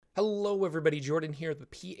Hello everybody, Jordan here, the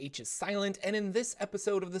PH is silent, and in this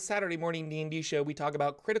episode of the Saturday Morning D&D Show, we talk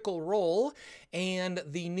about Critical Role and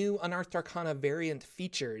the new Unearthed Arcana variant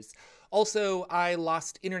features. Also, I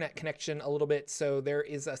lost internet connection a little bit, so there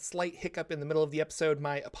is a slight hiccup in the middle of the episode.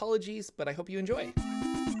 My apologies, but I hope you enjoy.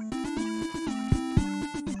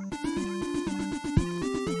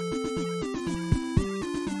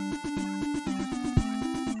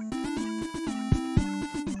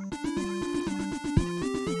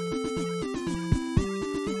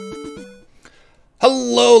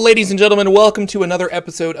 Hello, ladies and gentlemen. Welcome to another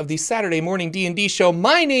episode of the Saturday Morning D&D Show.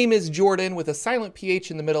 My name is Jordan with a silent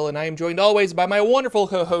PH in the middle, and I am joined always by my wonderful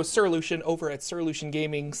co-host, Sir Lucian, over at Sir Lucian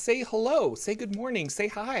Gaming. Say hello. Say good morning. Say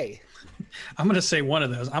hi. I'm going to say one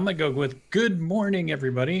of those. I'm going to go with good morning,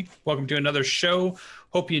 everybody. Welcome to another show.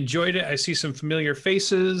 Hope you enjoyed it. I see some familiar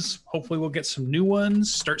faces. Hopefully we'll get some new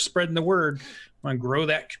ones. Start spreading the word. I want to grow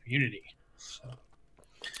that community.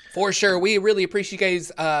 For sure. We really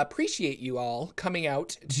appreciate you all coming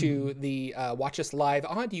out to the watch us live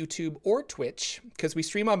on YouTube or Twitch, because we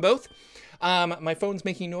stream on both. My phone's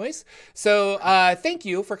making noise. So thank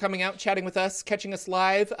you for coming out, chatting with us, catching us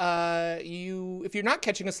live. If you're not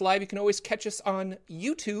catching us live, you can always catch us on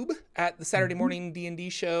YouTube at the Saturday Morning D&D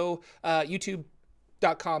Show,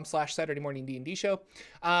 youtube.com/Saturday Morning D&D Show.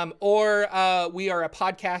 Or we are a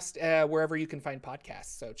podcast wherever you can find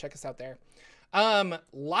podcasts. So check us out there.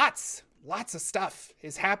 Lots of stuff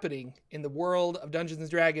is happening in the world of Dungeons and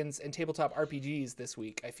Dragons and tabletop RPGs this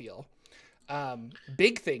week, I feel.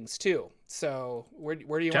 Big things too. So where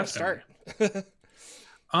do you want to start?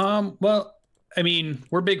 Well, I mean,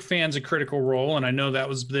 we're big fans of Critical Role, and I know that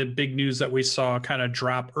was the big news that we saw kind of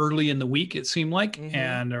drop early in the week, it seemed like,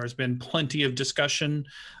 and there has been plenty of discussion.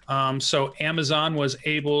 So Amazon was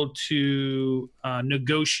able to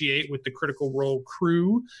negotiate with the Critical Role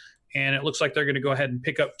crew, and it looks like they're going to go ahead and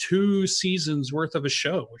pick up 2 seasons worth of a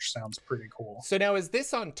show, which sounds pretty cool. So now, is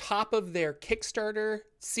this on top of their Kickstarter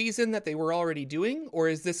season that they were already doing, or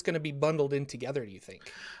is this going to be bundled in together, do you think?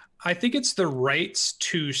 I think it's the rights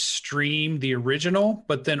to stream the original,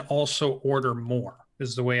 but then also order more,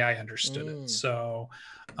 is the way I understood it. So,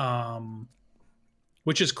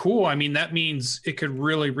 which is cool. I mean, that means it could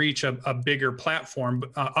really reach a bigger platform. But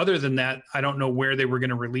other than that, I don't know where they were going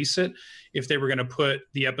to release it. If they were going to put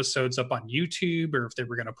the episodes up on YouTube, or if they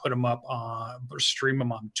were going to put them up on or stream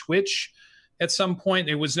them on Twitch at some point.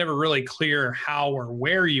 It was never really clear how or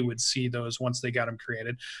where you would see those once they got them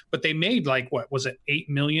created. But they made what was it, $8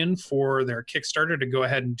 million for their Kickstarter to go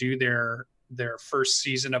ahead and do their first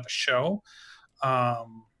season of a show.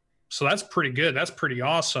 So that's pretty good. That's pretty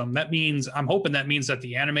awesome. I'm hoping that means that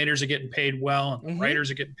the animators are getting paid well, and the writers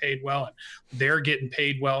are getting paid well, and they're getting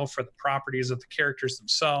paid well for the properties of the characters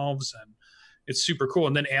themselves. And it's super cool.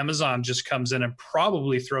 And then Amazon just comes in and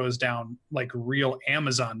probably throws down like real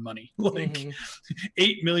Amazon money. Like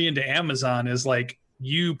 $8 million to Amazon is like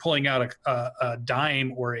you pulling out a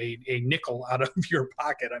dime or a nickel out of your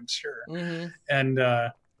pocket, I'm sure. And,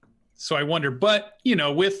 so I wonder, but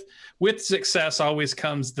with success always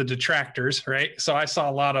comes the detractors, right? So I saw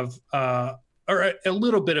a lot of, or a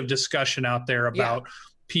little bit of discussion out there about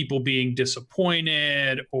people being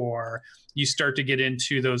disappointed, or you start to get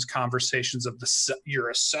into those conversations of you're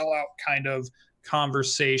a sellout kind of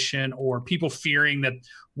conversation, or people fearing that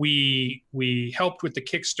we helped with the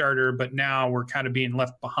Kickstarter, but now we're kind of being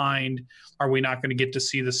left behind. Are we not going to get to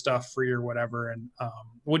see the stuff free or whatever? And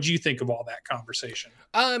what do you think of all that conversation?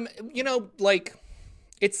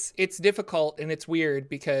 It's difficult and it's weird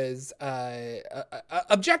because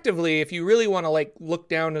objectively, if you really want to look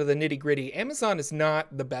down to the nitty gritty, Amazon is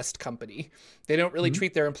not the best company. They don't really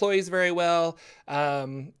treat their employees very well.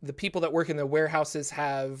 The people that work in the warehouses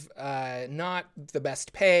have not the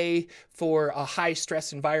best pay for a high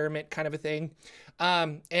stress environment kind of a thing.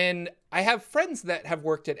 And I have friends that have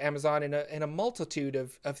worked at Amazon in a multitude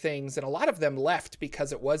of things, and a lot of them left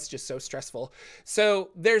because it was just so stressful.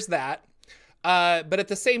 So there's that. But at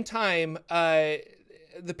the same time,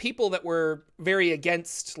 the people that were very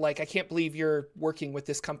against, I can't believe you're working with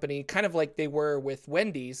this company, kind of like they were with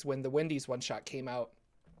Wendy's when the Wendy's one shot came out.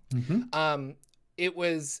 It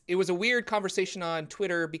was a weird conversation on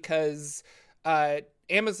Twitter because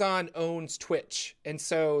Amazon owns Twitch. And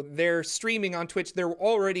so they're streaming on Twitch. They're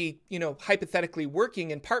already, hypothetically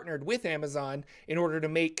working and partnered with Amazon in order to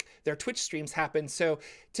make their Twitch streams happen. So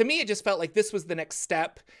to me, it just felt like this was the next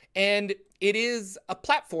step. And it is a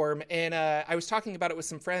platform. And I was talking about it with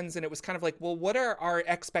some friends, and it was kind of like, well, what are our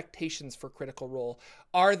expectations for Critical Role?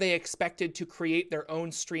 Are they expected to create their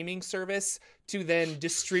own streaming service to then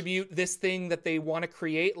distribute this thing that they want to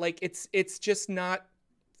create? It's just not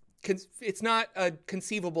it's not a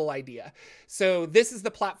conceivable idea. So this is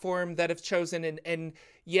the platform that have chosen, and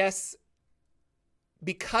yes,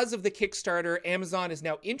 because of the Kickstarter, Amazon is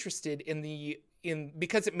now interested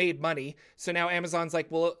because it made money. So now Amazon's like,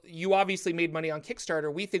 well, you obviously made money on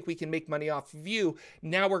Kickstarter. We think we can make money off of you.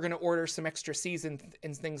 Now we're going to order some extra seasons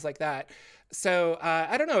and things like that. So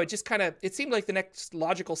I don't know. It just it seemed like the next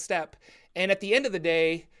logical step. And at the end of the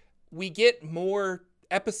day, we get more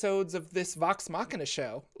episodes of this Vox Machina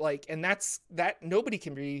show. Like, and that nobody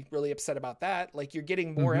can be really upset about that. Like, you're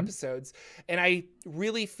getting more episodes. And I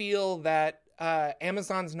really feel that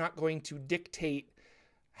Amazon's not going to dictate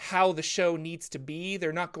how the show needs to be.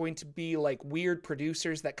 They're not going to be like weird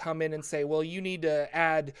producers that come in and say, well, you need to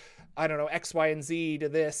add, I don't know, X, Y, and Z to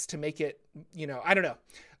this to make it, I don't know.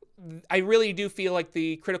 I really do feel like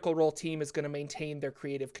the Critical Role team is going to maintain their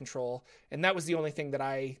creative control. And that was the only thing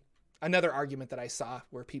another argument that I saw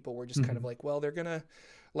where people were just kind of like, well, they're going to,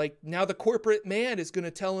 like, now the corporate man is going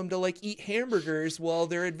to tell them to like eat hamburgers while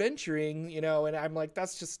they're adventuring, and I'm like,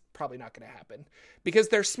 that's just probably not going to happen, because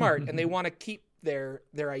they're smart and they want to keep their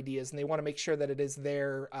ideas and they want to make sure that it is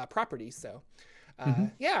their property. So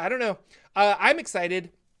yeah, I don't know. I'm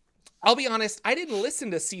excited. I'll be honest, I didn't listen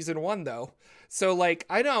to season 1 though. So like,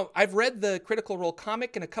 I've read the Critical Role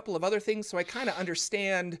comic and a couple of other things, so I kind of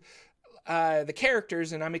understand the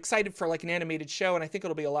characters, and I'm excited for like an animated show, and I think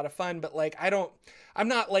it'll be a lot of fun. But like, I'm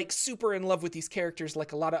not like super in love with these characters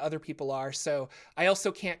like a lot of other people are. So I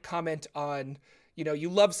also can't comment on, you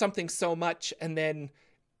love something so much and then,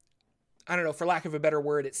 I don't know, for lack of a better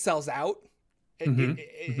word, it sells out.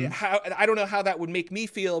 I don't know how that would make me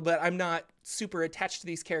feel, but I'm not super attached to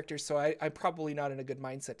these characters, so I'm probably not in a good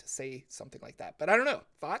mindset to say something like that. But I don't know.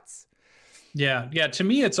 Thoughts? Yeah. To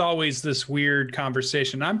me, it's always this weird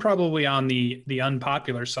conversation. I'm probably on the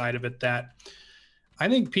unpopular side of it, that I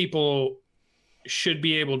think people should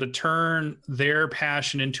be able to turn their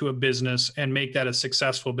passion into a business and make that a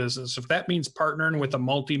successful business. If that means partnering with a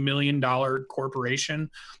multi-million-dollar corporation,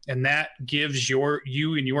 and that gives you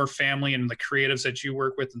and your family and the creatives that you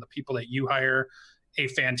work with and the people that you hire a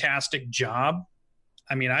fantastic job,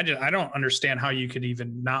 I mean, I don't understand how you could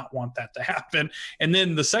even not want that to happen. And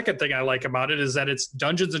then the second thing I like about it is that it's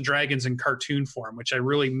Dungeons and Dragons in cartoon form, which I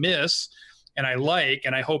really miss and I like,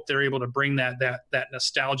 and I hope they're able to bring that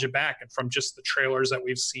nostalgia back. And from just the trailers that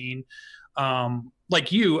we've seen,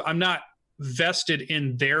 like you, I'm not vested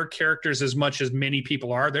in their characters as much as many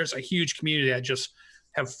people are. There's a huge community that just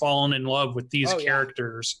have fallen in love with these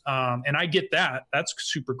characters. And I get that. That's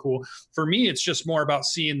super cool. For me, it's just more about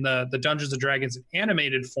seeing the Dungeons and Dragons in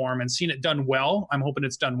animated form and seeing it done well. I'm hoping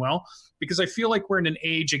it's done well, because I feel like we're in an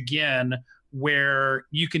age again where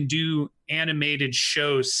you can do animated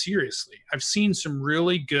shows seriously. I've seen some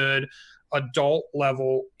really good adult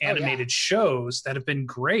level animated shows that have been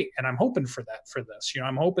great. And I'm hoping for that for this.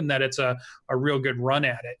 I'm hoping that it's a real good run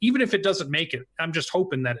at it. Even if it doesn't make it, I'm just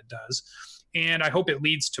hoping that it does. And I hope it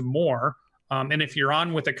leads to more. And if you're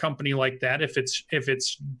on with a company like that, if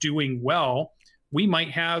it's doing well, we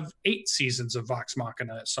might have 8 seasons of Vox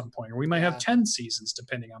Machina at some point, or we might have 10 seasons,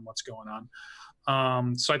 depending on what's going on.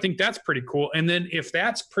 So I think that's pretty cool. And then if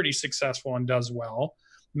that's pretty successful and does well,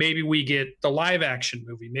 maybe we get the live action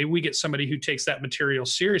movie. Maybe we get somebody who takes that material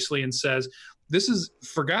seriously and says, this is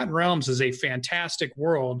Forgotten Realms is a fantastic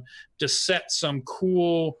world to set some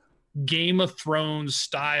cool Game of Thrones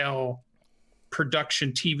style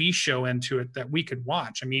production TV show into it that we could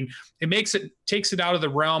watch. I mean, takes it out of the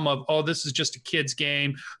realm of, oh, this is just a kid's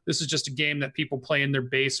game. This is just a game that people play in their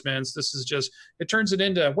basements. It turns it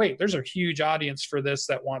into, wait, there's a huge audience for this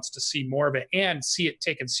that wants to see more of it and see it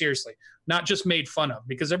taken seriously, not just made fun of,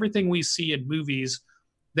 because everything we see in movies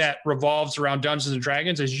that revolves around Dungeons and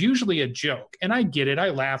Dragons is usually a joke. And I get it. I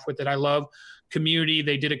laugh with it. I love Community.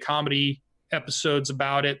 They did a comedy episodes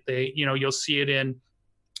about it. You'll see it in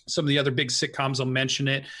some of the other big sitcoms will mention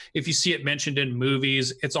it. If you see it mentioned in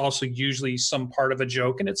movies, it's also usually some part of a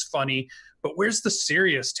joke and it's funny. But where's the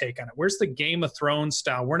serious take on it? Where's the Game of Thrones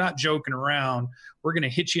style? We're not joking around. We're going to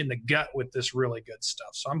hit you in the gut with this really good stuff.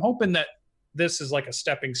 So I'm hoping that this is like a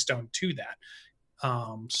stepping stone to that.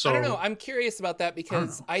 So I don't know. I'm curious about that,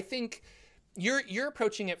 because I think you're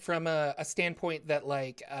approaching it from a standpoint that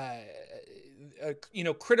like,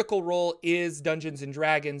 Critical Role is Dungeons and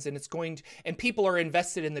Dragons, and and people are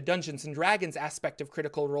invested in the Dungeons and Dragons aspect of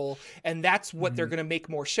Critical Role, and that's what they're going to make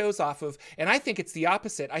more shows off of. And I think it's the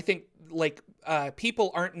opposite. I think like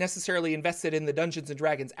people aren't necessarily invested in the Dungeons and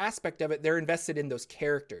Dragons aspect of it. They're invested in those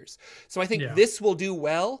characters. So I think this will do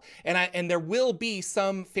well. And there will be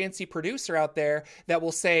some fancy producer out there that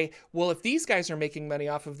will say, well, if these guys are making money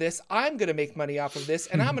off of this, I'm going to make money off of this.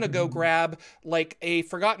 And I'm going to go grab like a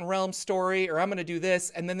Forgotten Realms story, or I'm going to do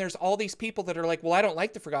this. And then there's all these people that are like, well, I don't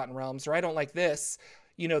like the Forgotten Realms, or I don't like this.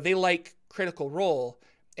 You know, they like Critical Role.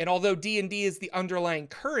 And although D&D is the underlying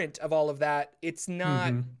current of all of that, it's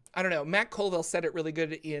not, I don't know, Matt Colville said it really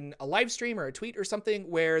good in a live stream or a tweet or something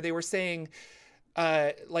where they were saying,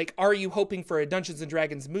 like, are you hoping for a Dungeons and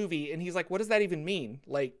Dragons movie? And he's like, what does that even mean?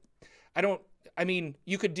 Like, I mean,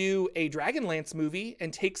 you could do a Dragonlance movie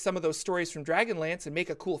and take some of those stories from Dragonlance and make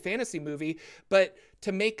a cool fantasy movie, but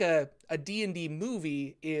to make a D&D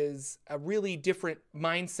movie is a really different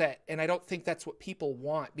mindset, and I don't think that's what people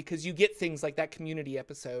want, because you get things like that Community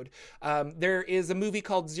episode. There is a movie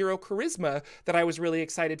called Zero Charisma that I was really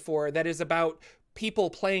excited for that is about people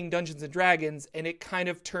playing Dungeons and Dragons, and it kind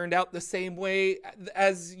of turned out the same way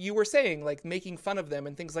as you were saying, like making fun of them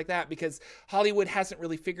and things like that, because Hollywood hasn't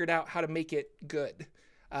really figured out how to make it good.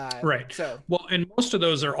 Right. So, well, and most of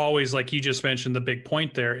those are always, like you just mentioned, the big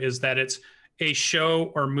point there is that it's a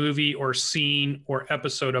show or movie or scene or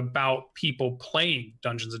episode about people playing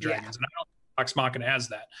Dungeons and Dragons. And I don't think Vox Machina has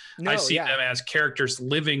that. I see them as characters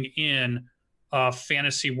living in a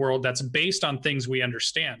fantasy world that's based on things we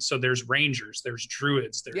understand. So there's rangers, there's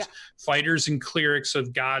druids, there's fighters and clerics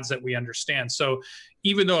of gods that we understand. So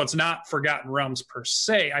even though it's not Forgotten Realms per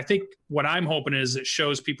se, I think what I'm hoping is it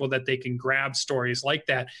shows people that they can grab stories like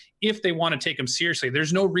that if they want to take them seriously.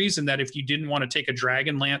 There's no reason that if you didn't want to take a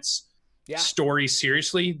Dragonlance story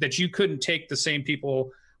seriously, that you couldn't take the same people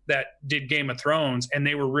that did Game of Thrones and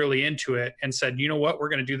they were really into it and said, you know what, we're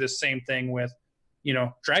going to do this same thing with, you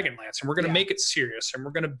know, Dragonlance, and we're going to make it serious, and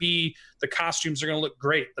we're going to be, the costumes are going to look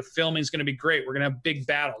great, the filming is going to be great, we're going to have big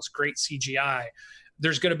battles, great CGI,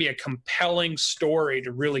 there's going to be a compelling story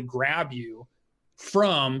to really grab you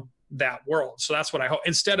from that world. So that's what I hope,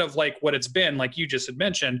 instead of like what it's been, like you just had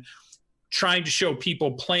mentioned, trying to show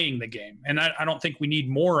people playing the game. And I don't think we need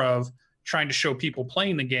more of trying to show people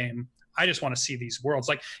playing the game. I just want to see these worlds,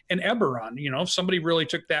 like an Eberron. You know, if somebody really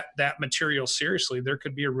took that material seriously, there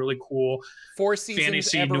could be a really cool 4 seasons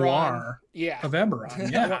fantasy Eberron. noir of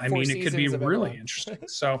Eberron. Yeah, I mean, it could be really interesting.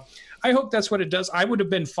 So I hope that's what it does. I would have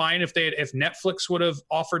been fine if Netflix would have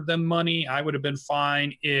offered them money. I would have been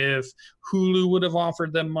fine if Hulu would have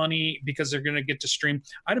offered them money because they're going to get to stream.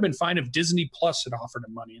 I'd have been fine if Disney Plus had offered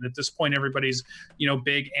them money. And at this point, everybody's, you know,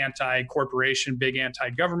 big anti-corporation, big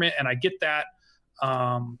anti-government, and I get that.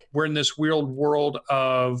 We're in this weird world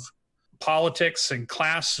of politics and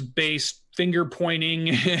class-based finger pointing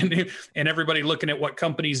and everybody looking at what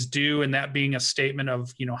companies do, and that being a statement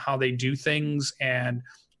of, you know, how they do things and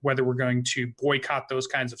whether we're going to boycott those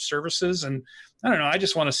kinds of services. And I don't know, I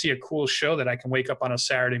just want to see a cool show that I can wake up on a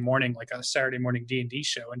Saturday morning, like a Saturday morning D&D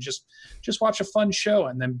show, and just watch a fun show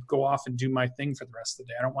and then go off and do my thing for the rest of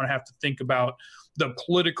the day. I don't want to have to think about the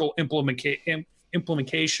political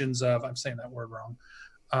implications of, I'm saying that word wrong,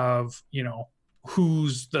 of, you know,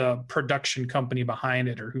 who's the production company behind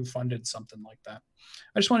it or who funded something like that.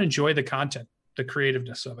 I just want to enjoy the content, the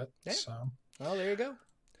creativeness of it. Yeah. So, well, there you go.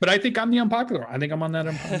 But I think I'm the unpopular. I think I'm on that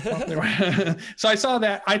unpopular. So I saw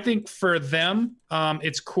that. I think for them,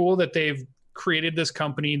 it's cool that they've created this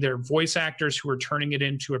company. They're voice actors who are turning it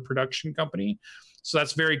into a production company. So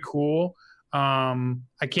that's very cool.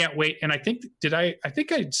 I can't wait. And I think I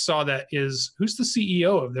saw that who's the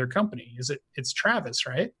CEO of their company? It's Travis,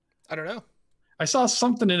 right? I don't know. I saw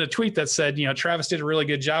something in a tweet that said, you know, Travis did a really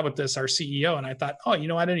good job with this, our CEO. And I thought, oh, you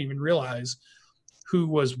know, I didn't even realize who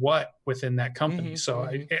was what within that company. So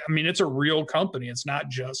I mean, it's a real company. It's not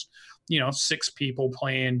just, you know, 6 people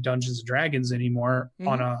playing Dungeons and Dragons anymore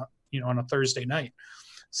on a Thursday night.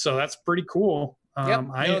 So that's pretty cool.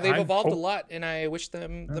 They've evolved a lot, and I wish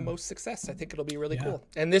them the most success. I think it'll be really cool.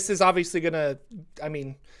 And this is obviously gonna, I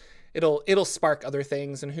mean, it'll spark other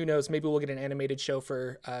things, and who knows, maybe we'll get an animated show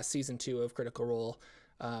for season 2 of Critical Role,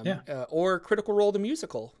 or Critical Role the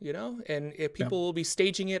musical, you know, and people will be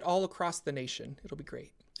staging it all across the nation. It'll be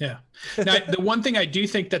great. Yeah. Now, the one thing I do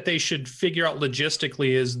think that they should figure out logistically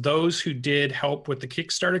is those who did help with the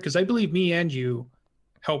Kickstarter, because I believe me and you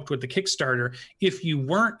helped with the Kickstarter. If you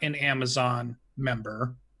weren't an Amazon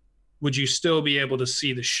member, would you still be able to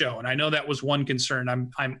see the show? And I know that was one concern.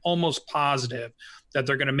 I'm almost positive that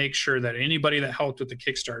they're going to make sure that anybody that helped with the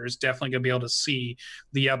Kickstarter is definitely going to be able to see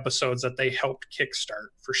the episodes that they helped kickstart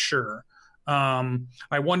for sure.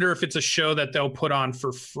 I wonder if it's a show that they'll put on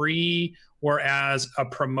for free or as a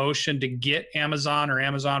promotion to get Amazon or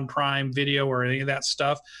Amazon Prime Video or any of that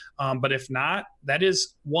stuff. But if not, that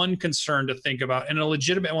is one concern to think about, and a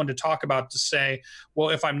legitimate one to talk about, to say, well,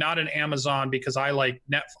 if I'm not an Amazon because I like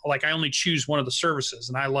I only choose one of the services,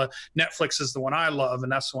 and I love Netflix is the one I love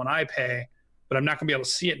and that's the one I pay, but I'm not going to be able to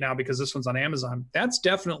see it now because this one's on Amazon. That's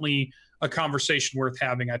definitely a conversation worth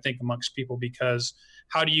having, I think, amongst people, because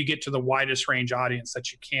how do you get to the widest range audience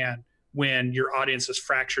that you can when your audience is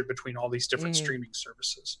fractured between all these different streaming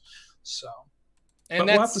services? So, and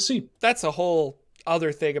we'll have to see. That's a whole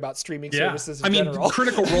other thing about streaming services in general.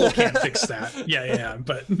 Critical Role can't fix that. Yeah,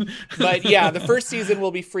 but yeah, the first season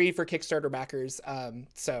will be free for Kickstarter backers.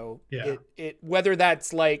 So it whether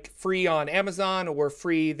that's like free on Amazon or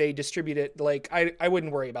free they distribute it, like I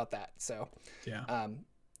wouldn't worry about that. So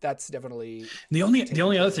that's definitely the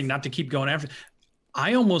only other thing, not to keep going after.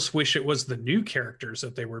 I almost wish it was the new characters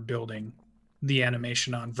that they were building the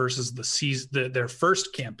animation on versus their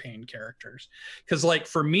first campaign characters. Because, like,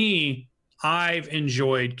 for me, I've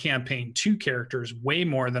enjoyed campaign 2 characters way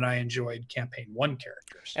more than I enjoyed campaign 1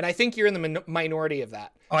 characters. And I think you're in the minority of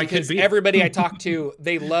that. Oh, because I could be. Everybody I talk to,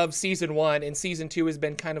 they love season 1, and season 2 has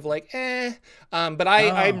been kind of like, but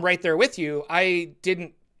I'm right there with you.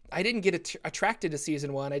 I didn't get attracted to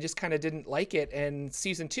season 1. I just kind of didn't like it. And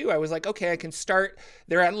season 2, I was like, okay, I can start.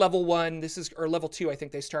 They're at level 1. Or level 2, I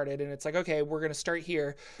think they started. And it's like, okay, we're going to start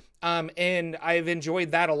here. And I've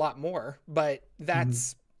enjoyed that a lot more. But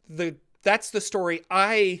that's the story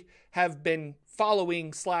I have been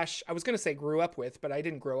following / I was going to say grew up with, but I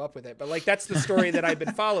didn't grow up with it. But like, that's the story that I've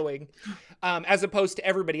been following, as opposed to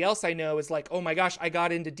everybody else I know is like, oh my gosh, I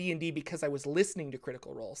got into D&D because I was listening to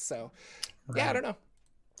Critical Role. So yeah, I don't know.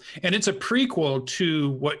 And it's a prequel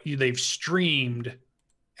to what they've streamed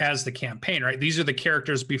as the campaign, right? These are the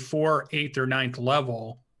characters before 8th or 9th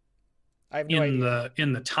level. I have no idea.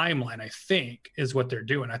 In the timeline, I think, is what they're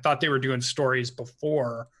doing. I thought they were doing stories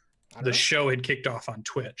before the show had kicked off on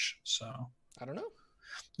Twitch. So I don't know.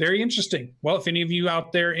 Very interesting. Well, if any of you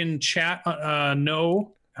out there in chat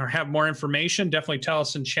know or have more information, definitely tell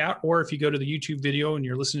us in chat. Or if you go to the YouTube video and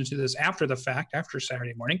you're listening to this after the fact, after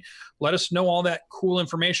Saturday morning, let us know all that cool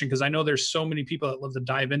information, because I know there's so many people that love to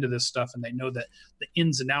dive into this stuff and they know that the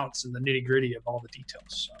ins and outs and the nitty gritty of all the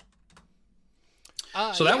details.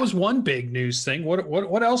 So that was one big news thing.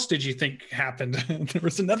 What else did you think happened? There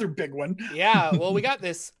was another big one. Yeah, well, we got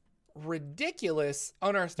this ridiculous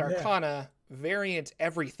Unearthed Arcana variant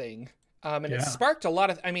everything. And it sparked a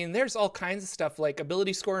lot of, there's all kinds of stuff like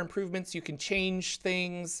ability score improvements. You can change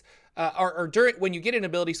things, or during, when you get an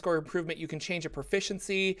ability score improvement, you can change a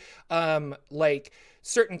proficiency, like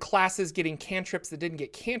certain classes getting cantrips that didn't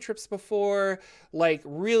get cantrips before, like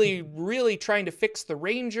really, really trying to fix the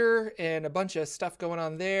ranger and a bunch of stuff going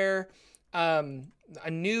on there.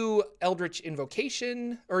 A new Eldritch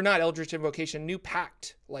Invocation, or not Eldritch Invocation, new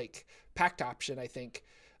pact option, I think.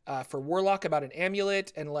 For Warlock about an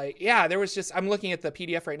amulet, and there was just, I'm looking at the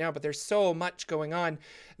PDF right now, but there's so much going on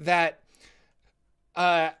that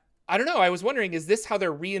I don't know. I was wondering, is this how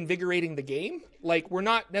they're reinvigorating the game? Like, we're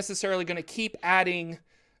not necessarily going to keep adding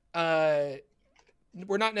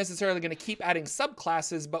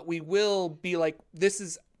subclasses, but we will be like, this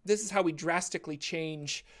is how we drastically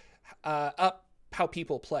change up how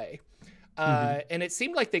people play. And it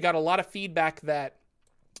seemed like they got a lot of feedback that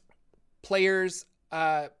players,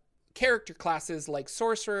 character classes like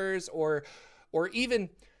sorcerers or even,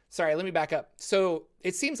 sorry, let me back up. So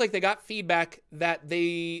it seems like they got feedback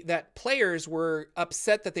that players were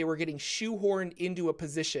upset that they were getting shoehorned into a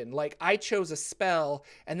position. Like, I chose a spell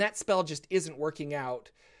and that spell just isn't working out.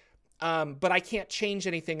 But I can't change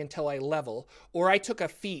anything until I level. Or I took a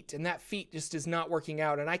feat and that feat just is not working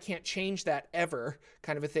out and I can't change that ever,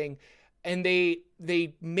 kind of a thing. And they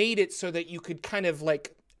made it so that you could kind of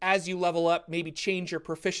like, as you level up, maybe change your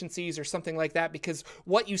proficiencies or something like that, because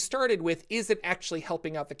what you started with isn't actually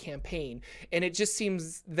helping out the campaign. And it just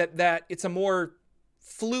seems that it's a more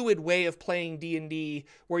fluid way of playing D&D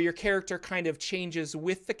where your character kind of changes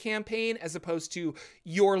with the campaign as opposed to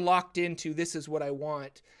you're locked into, this is what I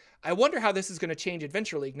want. I wonder how this is going to change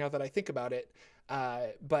Adventure League now that I think about it.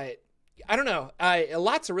 But I don't know.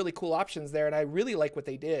 Lots of really cool options there, and I really like what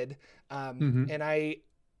they did. And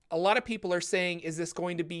a lot of people are saying, is this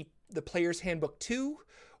going to be the Player's Handbook 2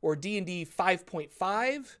 or D&D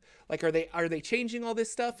 5.5? Like, are they changing all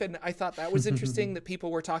this stuff? And I thought that was interesting that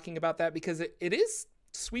people were talking about that, because it is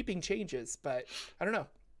sweeping changes, but I don't know.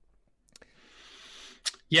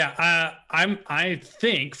 Yeah, I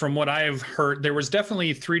think from what I've heard, there was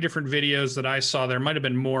definitely 3 different videos that I saw. There might have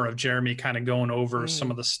been more of Jeremy kind of going over some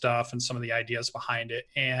of the stuff and some of the ideas behind it,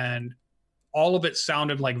 and all of it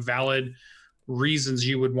sounded like valid reasons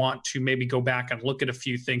you would want to maybe go back and look at a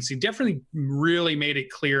few things. He definitely really made it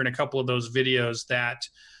clear in a couple of those videos that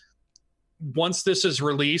once this is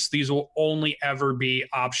released, these will only ever be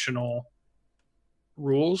optional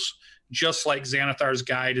rules, just like Xanathar's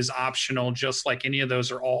Guide is optional, just like any of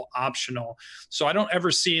those are all optional. So I don't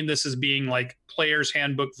ever see this as being like Player's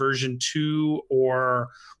Handbook version 2, or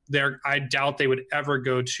I doubt they would ever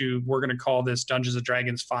go to, we're going to call this Dungeons &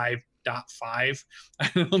 Dragons 5.5. I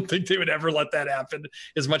don't think they would ever let that happen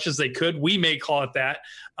as much as they could. We may call it that.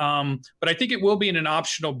 But I think it will be in an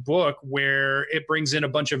optional book where it brings in a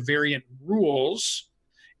bunch of variant rules.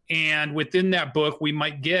 And within that book, we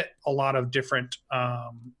might get a lot of different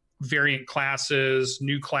variant classes,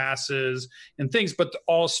 new classes, and things, but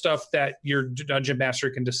all stuff that your dungeon master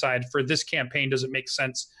can decide for this campaign. Does it make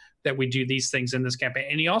sense that we do these things in this campaign?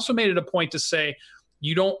 And he also made it a point to say,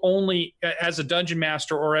 you don't only, as a dungeon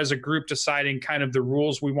master or as a group deciding kind of the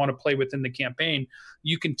rules we want to play within the campaign,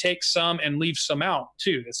 you can take some and leave some out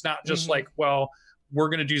too. It's not just like, well, we're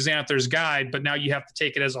going to do Xanathar's Guide, but now you have to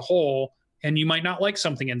take it as a whole. And you might not like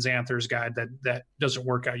something in Xanathar's Guide that doesn't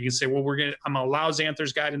work out. You can say, well, I'm gonna allow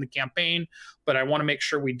Xanathar's Guide in the campaign, but I want to make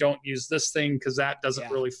sure we don't use this thing because that doesn't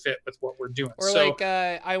really fit with what we're doing. Or so, like,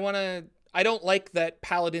 I don't like that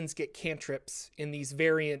paladins get cantrips in these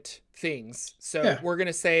variant things. So we're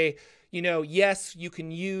gonna say, yes, you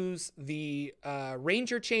can use the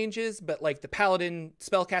ranger changes, but like the paladin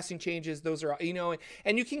spellcasting changes, those are,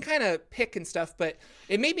 and you can kind of pick and stuff, but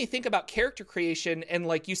it made me think about character creation and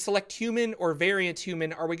like you select human or variant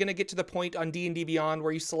human. Are we going to get to the point on D&D Beyond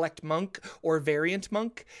where you select monk or variant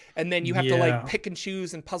monk? And then you have to like pick and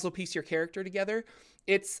choose and puzzle piece your character together.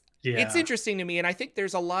 It's interesting to me. And I think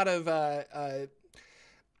there's a lot of,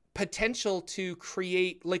 potential to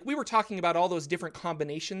create, like we were talking about all those different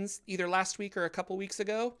combinations either last week or a couple weeks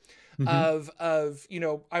ago of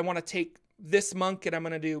I want to take this monk and I'm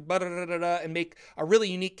going to do and make a really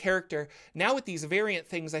unique character. Now with these variant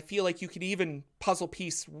things, I feel like you could even puzzle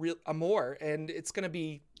piece more, and it's going to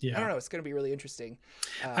be, I don't know, it's going to be really interesting.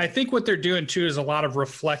 I think what they're doing too is a lot of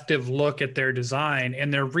reflective look at their design,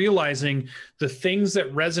 and they're realizing the things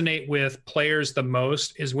that resonate with players the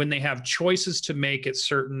most is when they have choices to make at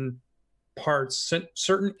certain parts,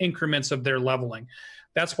 certain increments of their leveling.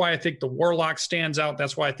 That's why I think the Warlock stands out.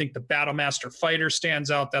 That's why I think the Battlemaster Fighter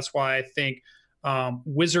stands out. That's why I think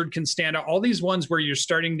Wizard can stand out. All these ones where you're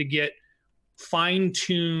starting to get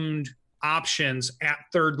fine-tuned options at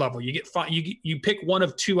 3rd level. You get you pick one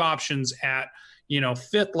of 2 options at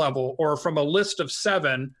 5th level, or from a list of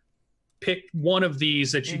 7, pick one of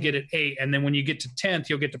these that you get at 8, and then when you get to 10th,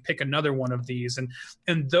 you'll get to pick another one of these.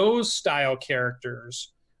 And those style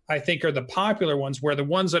characters, I think, are the popular ones, where the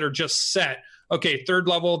ones that are just set, okay, 3rd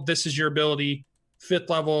level, this is your ability, 5th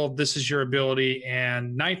level, this is your ability,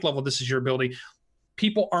 and 9th level, this is your ability.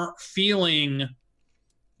 People aren't feeling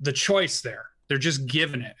the choice there. They're just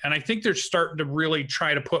given it. And I think they're starting to really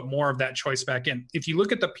try to put more of that choice back in. If you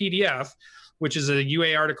look at the PDF, which is a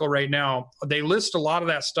UA article right now, they list a lot of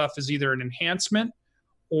that stuff as either an enhancement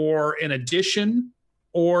or an addition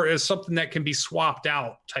or as something that can be swapped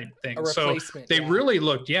out type thing. So they really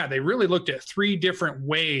looked at 3 different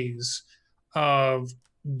ways of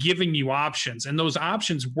giving you options, and those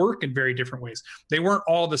options work in very different ways. They weren't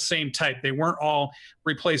all the same type. They weren't all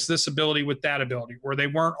replace this ability with that ability, or they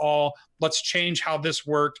weren't all let's change how this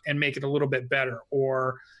worked and make it a little bit better,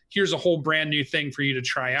 or here's a whole brand new thing for you to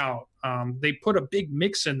try out. They put a big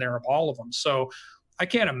mix in there of all of them. So I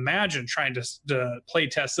can't imagine trying to play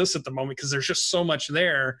test this at the moment because there's just so much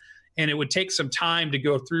there, and it would take some time to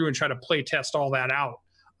go through and try to play test all that out,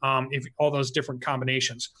 if all those different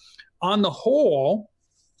combinations. On the whole,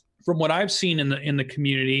 from what I've seen in the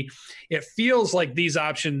community, it feels like these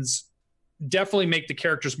options definitely make the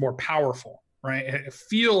characters more powerful, right? It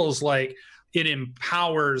feels like it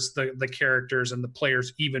empowers the characters and the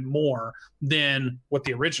players even more than what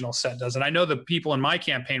the original set does. And I know the people in my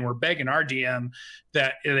campaign were begging our DM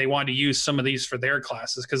that they wanted to use some of these for their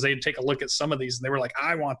classes, because they'd take a look at some of these and they were like,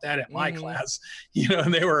 I want that at my class,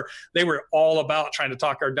 and they were all about trying to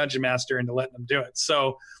talk our dungeon master into letting them do it.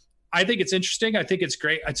 So I think it's interesting. I think it's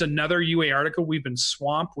great. It's another UA article. We've been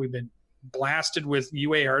swamped. We've been blasted with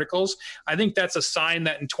UA articles. I think that's a sign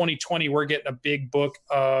that in 2020, we're getting a big book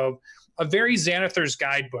of a very Xanathar's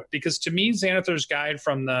Guide book, because to me, Xanathar's Guide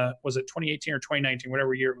from was it 2018 or 2019,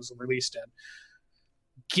 whatever year it was released in,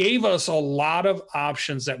 gave us a lot of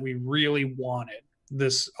options that we really wanted.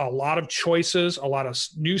 a lot of choices, a lot of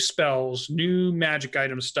new spells, new magic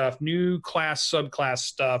item stuff, new class, subclass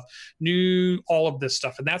stuff, new all of this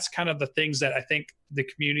stuff. And that's kind of the things that I think the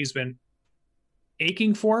community's been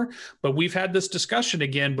aching for. But we've had this discussion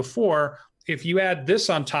again before. If you add this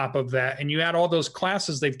on top of that and you add all those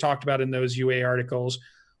classes they've talked about in those UA articles,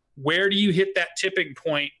 where do you hit that tipping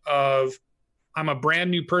point of, I'm a brand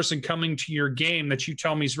new person coming to your game that you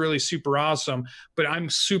tell me is really super awesome, but I'm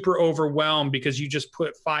super overwhelmed because you just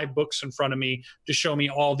put 5 books in front of me to show me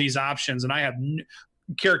all these options. And I have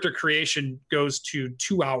character creation goes to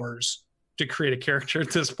 2 hours to create a character at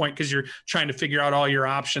this point, because you're trying to figure out all your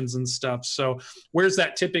options and stuff. So where's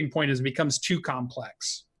that tipping point as it becomes too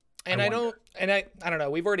complex? And I don't know.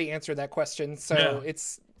 We've already answered that question. So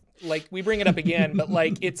it's like, we bring it up again, but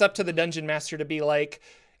like, it's up to the dungeon master to be like,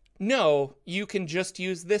 no, you can just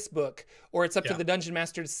use this book. Or it's up to the dungeon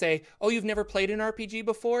master to say, oh, you've never played an RPG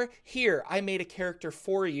before? Here, I made a character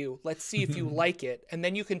for you. Let's see if you like it. And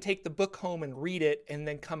then you can take the book home and read it and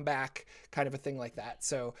then come back, kind of a thing like that.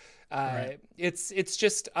 So it's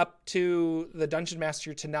just up to the dungeon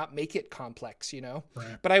master to not make it complex, you know?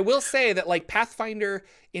 Right. But I will say that like Pathfinder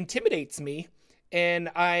intimidates me.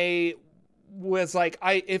 And I was like,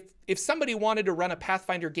 if somebody wanted to run a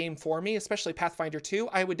Pathfinder game for me, especially Pathfinder 2,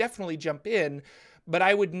 I would definitely jump in, but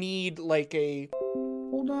I would need like a...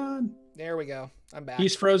 Hold on. There we go. I'm back.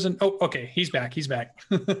 He's frozen. Oh, okay. He's back. I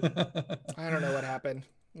don't know what happened.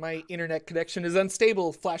 My internet connection is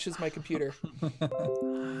unstable. Flashes my computer.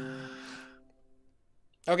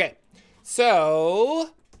 Okay. So,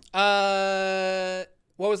 what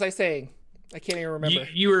was I saying? I can't even remember.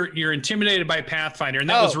 You're intimidated by Pathfinder, and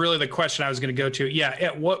that was really the question I was going to go to. Yeah,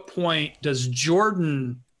 at what point does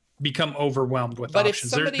Jordan become overwhelmed with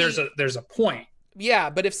options? There's a point. Yeah,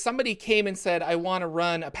 but if somebody came and said, "I want to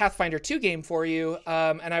run a Pathfinder 2 game for you,"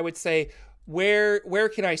 and I would say, "Where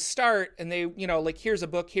can I start?" And they, like, here's a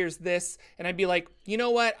book, here's this, and I'd be like, you know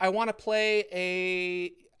what? I want to play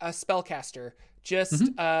a spellcaster. Just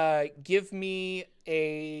give me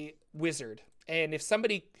a wizard. And if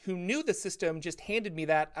somebody who knew the system just handed me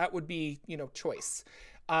that would be, choice.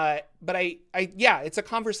 But it's a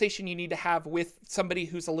conversation you need to have with somebody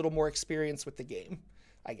who's a little more experienced with the game,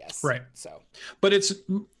 I guess. Right. So, but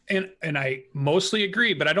and I mostly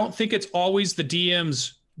agree, but I don't think it's always the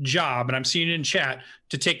DM's job, and I'm seeing it in chat,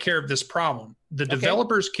 to take care of this problem. The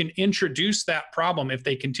developers can introduce that problem if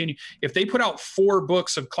they continue. If they put out 4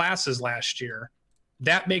 books of classes last year,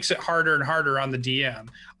 that makes it harder and harder on the DM.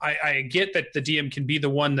 I get that the DM can be the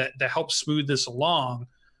one that helps smooth this along,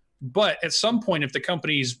 but at some point, if the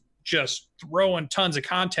company's just throwing tons of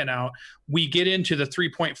content out, we get into the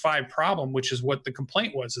 3.5 problem, which is what the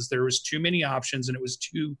complaint was, is there was too many options and it was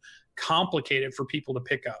too complicated for people to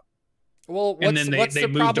pick up. Well, what's the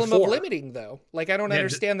problem of limiting, though? Like, I don't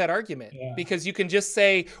understand that argument, because you can just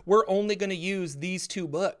say, we're only going to use these 2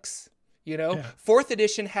 books, 4th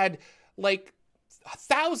edition had like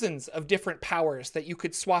thousands of different powers that you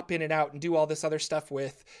could swap in and out and do all this other stuff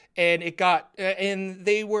with. And and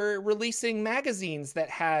they were releasing magazines that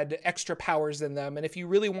had extra powers in them. And if you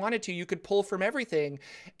really wanted to, you could pull from everything.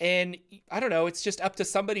 And I don't know, it's just up to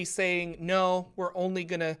somebody saying, no, we're only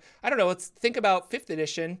gonna, I don't know, let's think about 5th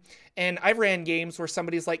edition. And I've ran games where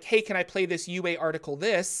somebody's like, hey, can I play this UA article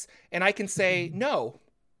this? And I can say, no,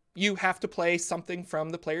 you have to play something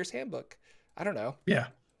from the player's handbook. I don't know. Yeah.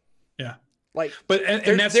 Like,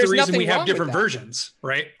 and that's the reason we have different versions,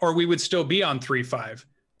 right? Or we would still be on 3.5.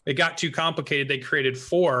 It got too complicated. They created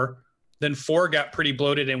 4, then 4 got pretty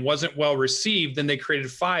bloated and wasn't well received. Then they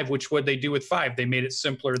created 5, which would they do with 5? They made it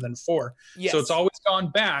simpler than 4. Yes. So it's always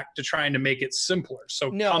gone back to trying to make it simpler.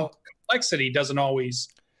 So complexity doesn't always,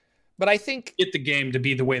 but I think, get the game to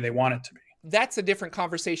be the way they want it to be. That's a different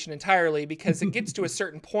conversation entirely, because it gets to a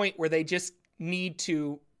certain point where they just need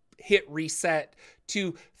to hit reset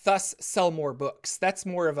to thus sell more books. That's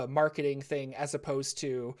more of a marketing thing, as opposed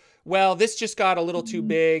to, well, this just got a little too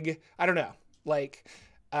big. I don't know. Like,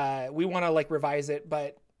 we want to like revise it,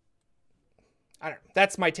 but I don't know.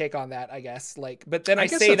 That's my take on that, I guess. Like, but then I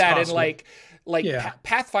say that possible. And like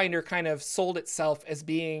Pathfinder kind of sold itself as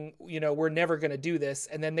being, we're never going to do this.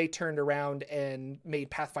 And then they turned around and made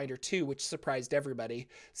Pathfinder 2, which surprised everybody.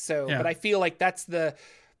 So, but I feel like that's the,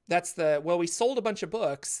 well, we sold a bunch of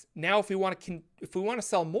books. Now, if we want to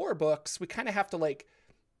sell more books, we kind of have to like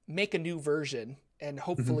make a new version, and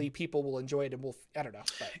hopefully people will enjoy it. And I don't know.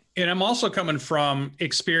 But. And I'm also coming from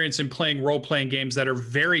experience in playing role-playing games that are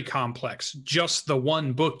very complex. Just the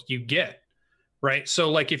one book you get, right?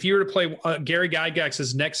 So like if you were to play Gary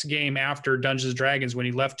Gygax's next game after Dungeons & Dragons, when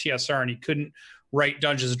he left TSR and he couldn't write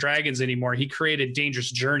Dungeons and Dragons anymore. He created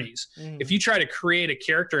Dangerous Journeys. If you try to create a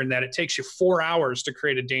character in that, it takes you 4 hours to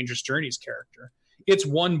create a Dangerous Journeys character. It's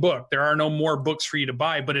one book. There are no more books for you to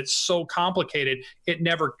buy, but it's so complicated. It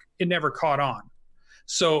never caught on.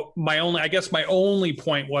 So my only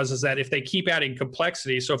point is that if they keep adding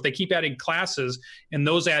complexity, so if they keep adding classes and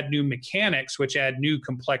those add new mechanics, which add new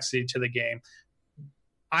complexity to the game,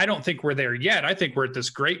 I don't think we're there yet. I think we're at this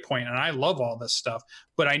great point, and I love all this stuff.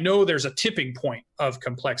 But I know there's a tipping point of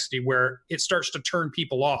complexity where it starts to turn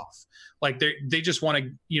people off. Like they just want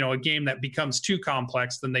a game that becomes too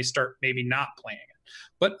complex, then they start maybe not playing it.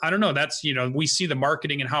 But I don't know. That's, we see the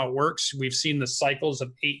marketing and how it works. We've seen the cycles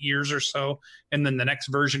of 8 years or so, and then the next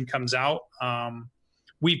version comes out.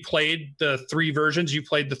 We played the 3 versions. You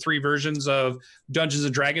played the 3 versions of Dungeons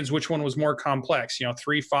and Dragons. Which one was more complex?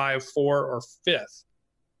 3, 5, 4, or 5th?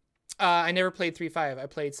 I never played 3.5. I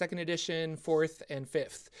played 2nd edition, 4th, and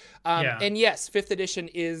 5th. And yes, 5th edition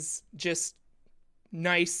is just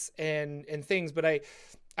nice and things, but I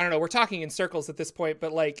don't know. We're talking in circles at this point,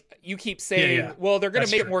 but like you keep saying, well, they're going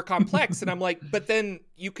to make it more complex, and I'm like, but then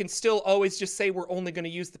you can still always just say we're only going to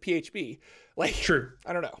use the PHB. Like, true.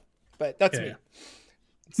 I don't know, but that's me.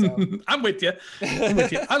 So I'm with you.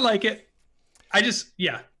 I like it.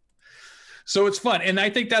 So it's fun. And I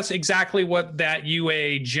think that's exactly what that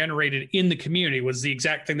UA generated in the community, was the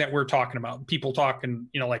exact thing that we're talking about. People talking,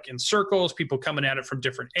 like in circles, people coming at it from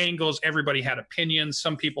different angles. Everybody had opinions.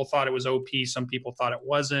 Some people thought it was OP. Some people thought it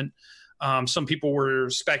wasn't. Some people were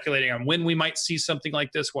speculating on when we might see something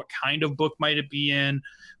like this. What kind of book might it be in?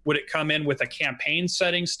 Would it come in with a campaign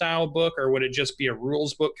setting style book, or would it just be a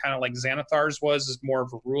rules book, kind of like Xanathar's was? Is more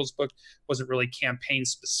of a rules book, wasn't really campaign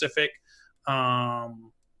specific.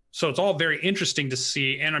 So it's all very interesting to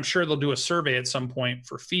see, and I'm sure they'll do a survey at some point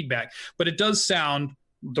for feedback. But it does sound,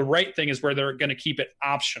 the right thing is where they're going to keep it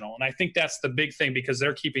optional. And I think that's the big thing, because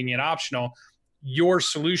they're keeping it optional. Your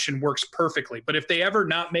solution works perfectly. But if they ever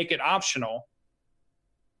not make it optional,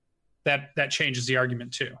 that changes the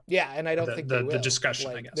argument too. Yeah, and I don't think they will. The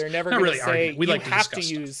discussion, I guess. They're never going to say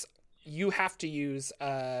you have to use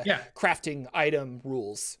crafting item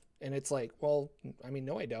rules. And it's like, well, I mean,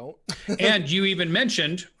 no, I don't. And you even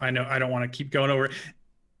mentioned, I know I don't want to keep going over it,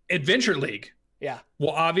 Adventure League. Yeah.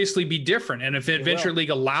 Will obviously be different. And if Adventure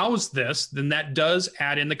League allows this, then that does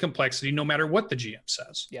add in the complexity no matter what the GM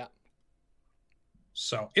says. Yeah.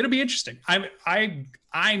 So it'll be interesting.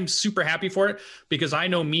 I'm super happy for it, because I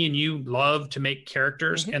know me and you love to make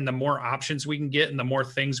characters, and the more options we can get and the more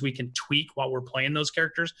things we can tweak while we're playing those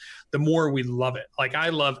characters, the more we love it. Like, I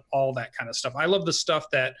love all that kind of stuff. I love the stuff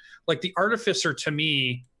that, like, the Artificer to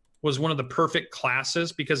me was one of the perfect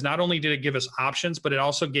classes, because not only did it give us options, but it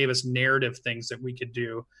also gave us narrative things that we could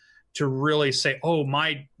do to really say, oh,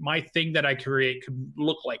 my thing that I create could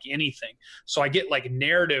look like anything. So I get like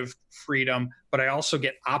narrative freedom, but I also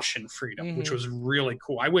get option freedom, which was really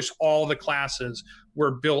cool. I wish all the classes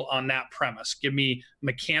were built on that premise. Give me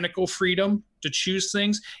mechanical freedom to choose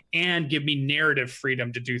things, and give me narrative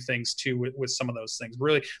freedom to do things too with some of those things.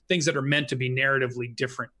 Really, things that are meant to be narratively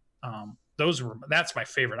different. That's my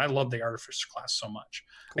favorite. I love the Artificer class so much.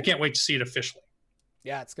 Cool. I can't wait to see it officially.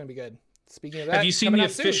 Yeah, it's going to be good. Speaking of that, have you seen the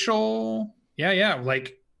official? Soon. Yeah,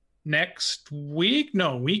 like next week?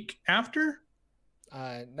 No, week after.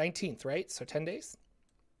 19th, right? So 10 days.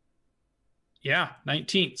 Yeah,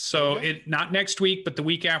 19th. So not next week, but the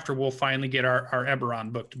week after, we'll finally get our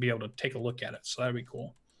Eberron book to be able to take a look at it. So that'd be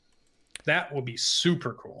cool. That will be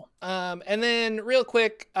super cool. And then real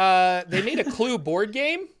quick, they made a Clue board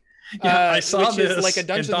game. I saw which this is like a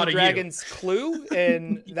Dungeons and Dragons Clue,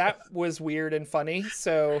 and that was weird and funny.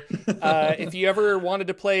 So if you ever wanted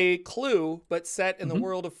to play Clue but set in the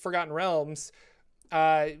world of Forgotten Realms,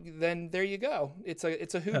 then there you go. It's a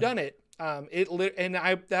whodunit.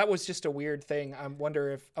 That was just a weird thing. I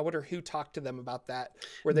wonder who talked to them about that.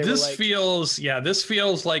 Where they this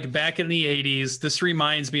feels like back in the 80s. This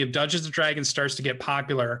reminds me of Dungeons and Dragons starts to get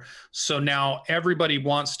popular. So now everybody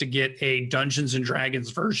wants to get a Dungeons and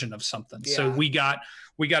Dragons version of something. Yeah. So we got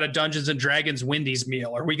a Dungeons and Dragons Wendy's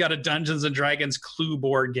meal, or we got a Dungeons and Dragons Clue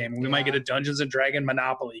board game. We might get a Dungeons and Dragon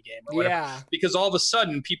Monopoly game or whatever. Yeah. Because all of a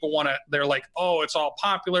sudden people they're like, oh, it's all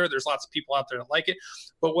popular. There's lots of people out there that like it.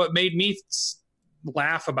 But what made me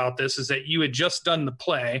laugh about this is that you had just done the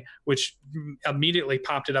play, which immediately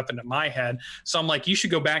popped it up into my head. So I'm like, you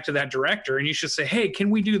should go back to that director and you should say, hey,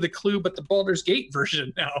 can we do the Clue but the Baldur's Gate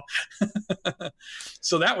version now?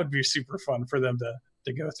 So that would be super fun for them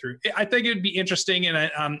to go through. I think it would be interesting, and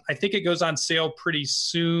I think it goes on sale pretty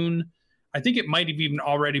soon. I think it might have even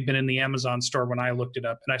already been in the Amazon store when I looked it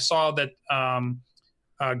up, and I saw that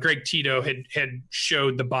Greg Tito had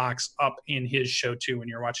showed the box up in his show too when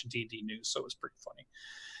you're watching D&D News, so it was pretty funny.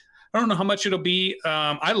 I don't know how much it'll be.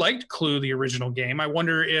 I liked Clue, the original game. I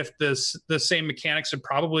wonder if the same mechanics would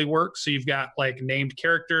probably work. So you've got like named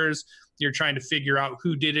characters. You're trying to figure out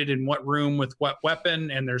who did it in what room with what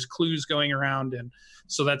weapon, and there's clues going around. And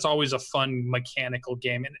so that's always a fun mechanical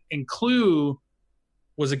game. And Clue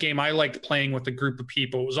was a game I liked playing with a group of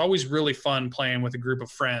people. It was always really fun playing with a group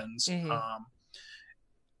of friends. Mm-hmm.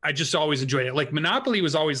 I just always enjoyed it. Like Monopoly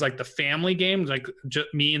was always like the family game, like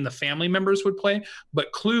just me and the family members would play.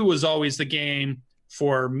 But Clue was always the game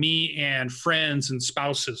for me and friends and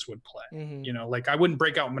spouses would play. Mm-hmm. You know, like I wouldn't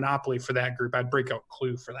break out Monopoly for that group. I'd break out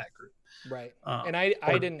Clue for that group. Right. And I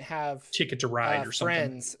didn't have Ticket to Ride or something.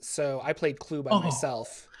 Friends, so I played Clue by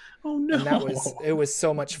myself. Oh no! And it was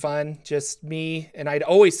so much fun. Just me, and I'd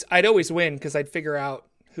always win because I'd figure out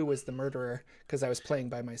who was the murderer because I was playing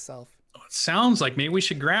by myself. It sounds like maybe we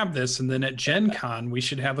should grab this, and then at Gen Con we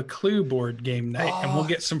should have a Clue board game night, and we'll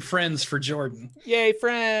get some friends for Jordan. Yay,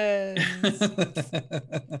 friends!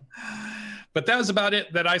 But that was about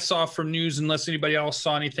it that I saw from news, unless anybody else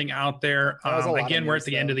saw anything out there. Again, we're at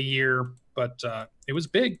the end of the year, but it was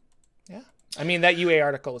big. Yeah. I mean, that UA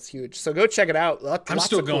article was huge. So go check it out. I'm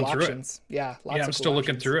still going through it. Yeah. I'm still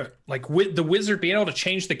looking through it. Like with the wizard being able to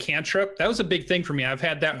change the cantrip, that was a big thing for me. I've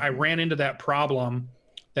had that. Mm-hmm. I ran into that problem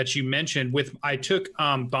that you mentioned with, I took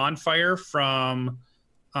Bonfire from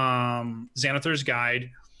Xanathar's Guide,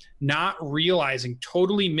 not realizing,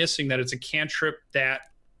 totally missing that it's a cantrip that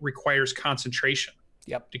requires concentration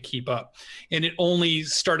to keep up. And it only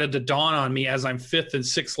started to dawn on me as I'm 5th and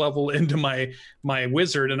 6th level into my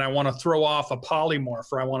wizard, and I want to throw off a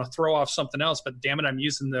polymorph, or I want to throw off something else, but damn it, I'm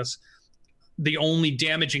using this. The only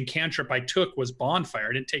damaging cantrip I took was Bonfire.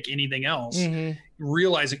 I didn't take anything else. Mm-hmm.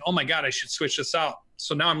 Realizing, oh my God, I should switch this out.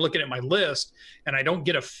 So now I'm looking at my list, and I don't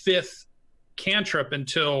get a 5th cantrip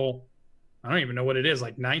until, I don't even know what it is,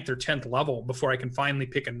 like 9th or 10th level before I can finally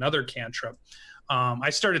pick another cantrip. I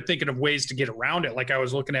started thinking of ways to get around it. Like I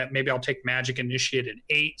was looking at, maybe I'll take Magic Initiate at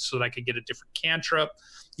 8 so that I could get a different cantrip,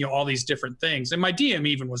 you know, all these different things. And my DM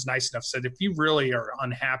even was nice enough, said, if you really are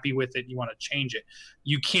unhappy with it, you want to change it,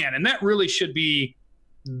 you can. And that really should be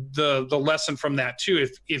the lesson from that too.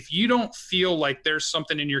 If you don't feel like there's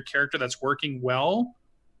something in your character that's working well,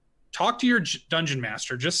 talk to your dungeon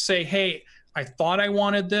master. Just say, hey, I thought I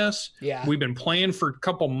wanted this. Yeah. We've been playing for a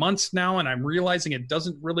couple months now, and I'm realizing it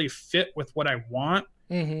doesn't really fit with what I want.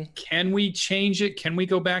 Mm-hmm. Can we change it? Can we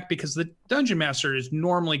go back? Because the dungeon master is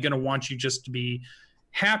normally going to want you just to be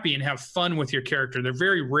happy and have fun with your character. They're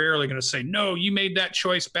very rarely going to say, no, you made that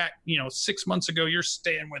choice back, 6 months ago. You're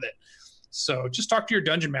staying with it. So just talk to your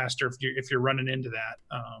dungeon master if you're running into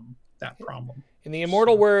that problem. In the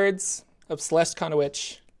immortal words of Celeste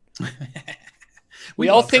Conowitch, we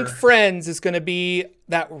all think Friends is going to be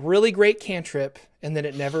that really great cantrip, and then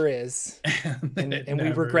it never is. and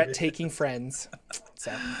we regret taking Friends.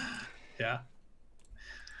 So, yeah.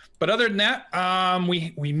 But other than that,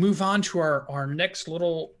 we move on to our next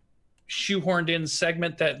little shoehorned in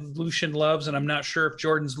segment that Lucian loves, and I'm not sure if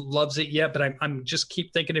Jordan loves it yet, but I'm just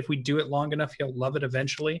keep thinking if we do it long enough, he'll love it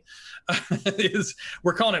eventually.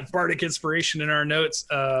 We're calling it Bardic Inspiration in our notes,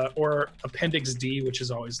 or Appendix D, which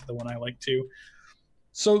is always the one I like too.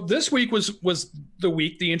 So this week was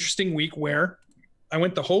the interesting week where I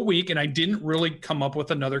went the whole week and I didn't really come up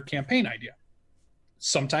with another campaign idea.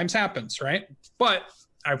 Sometimes happens, right? But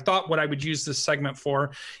I thought what I would use this segment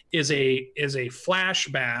for is a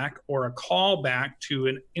flashback or a callback to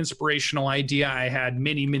an inspirational idea I had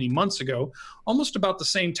many, many months ago, almost about the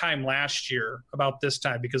same time last year, about this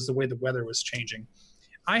time, because the way the weather was changing.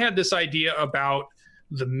 I had this idea about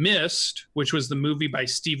The Mist, which was the movie by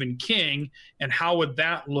Stephen King, and how would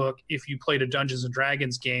that look if you played a Dungeons and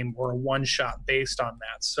Dragons game or a one-shot based on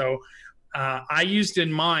that. So I used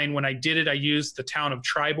in mind, when I did it, I used the town of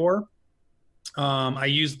Tribor. I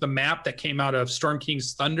used the map that came out of Storm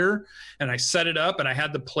King's Thunder, and I set it up, and I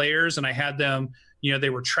had the players, and I had them, they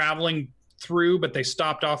were traveling through, but they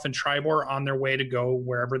stopped off in Tribor on their way to go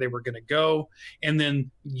wherever they were going to go. And then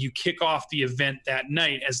you kick off the event that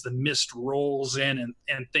night as the mist rolls in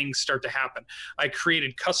and things start to happen. I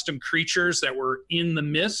created custom creatures that were in the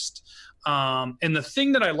mist. And the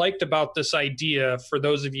thing that I liked about this idea, for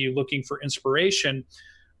those of you looking for inspiration,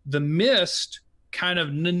 the mist kind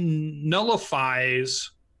of nullifies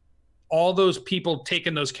all those people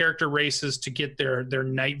taking those character races to get their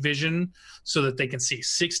night vision so that they can see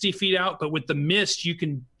 60 feet out. But with the mist, you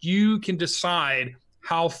can decide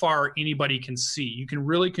how far anybody can see. You can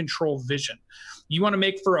really control vision. You want to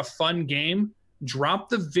make for a fun game, drop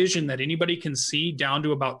the vision that anybody can see down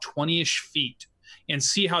to about 20-ish feet. and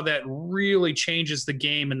see how that really changes the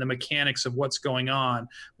game and the mechanics of what's going on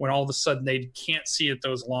when all of a sudden they can't see at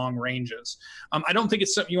those long ranges. I don't think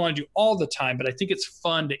it's something you want to do all the time, but I think it's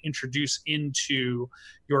fun to introduce into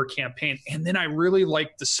your campaign. And then I really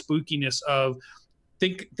like the spookiness of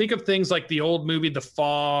think of things like the old movie The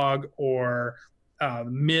Fog, or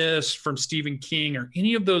Mist from Stephen King, or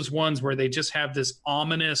any of those ones where they just have this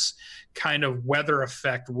ominous kind of weather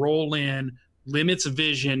effect roll in, limits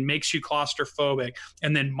vision, makes you claustrophobic,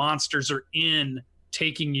 and then monsters are in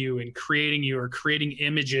taking you and creating you, or creating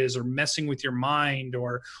images, or messing with your mind,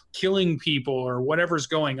 or killing people, or whatever's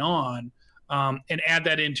going on. And add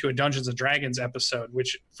that into a Dungeons and Dragons episode,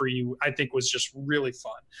 which for you, I think was just really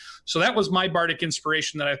fun. So that was my bardic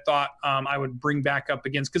inspiration that I thought I would bring back up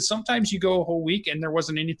again, because sometimes you go a whole week and there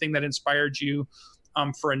wasn't anything that inspired you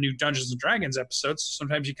for a new Dungeons and Dragons episode. So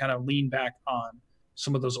sometimes you kind of lean back on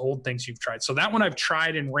some of those old things you've tried. So that one I've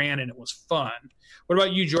tried and ran, and it was fun. What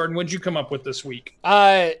about you, Jordan? What did you come up with this week?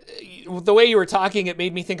 The way you were talking, it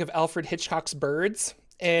made me think of Alfred Hitchcock's Birds.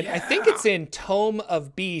 And I think it's in Tome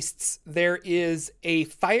of Beasts. There is a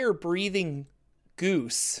fire-breathing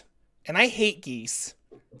goose, and I hate geese.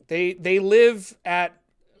 They live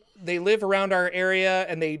around our area,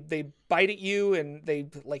 and they bite at you, and they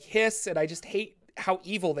like hiss, and I just hate how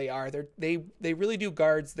evil they are. They really do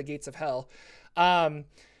guards the gates of hell. And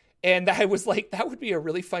I was like, that would be a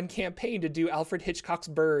really fun campaign to do Alfred Hitchcock's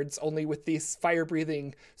Birds, only with these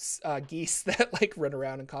fire-breathing geese that like run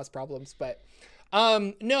around and cause problems, but.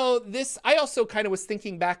 No, I also kind of was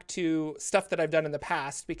thinking back to stuff that I've done in the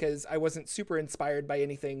past, because I wasn't super inspired by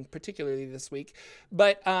anything particularly this week,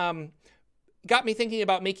 but, got me thinking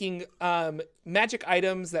about making, magic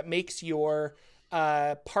items that makes your,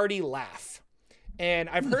 party laugh. And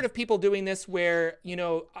I've heard of people doing this where,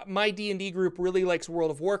 my D&D group really likes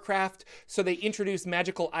World of Warcraft, so they introduce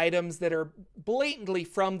magical items that are blatantly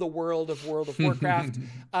from the world of World of Warcraft,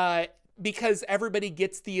 because everybody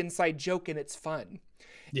gets the inside joke and it's fun.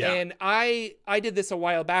 Yeah. And I did this a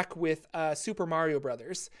while back with Super Mario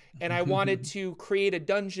Brothers, and I wanted to create a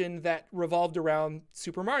dungeon that revolved around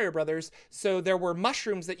Super Mario Brothers. So there were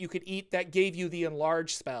mushrooms that you could eat that gave you the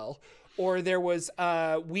enlarge spell, or there was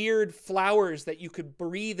weird flowers that you could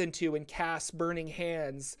breathe into and cast burning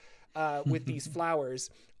hands with these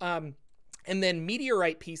flowers. And then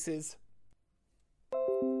meteorite pieces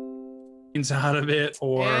out of it,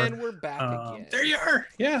 and we're back again. There you are.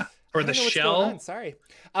 Yeah. Or the shell. Sorry.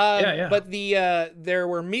 Yeah. But there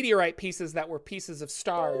were meteorite pieces that were pieces of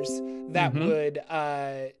stars that would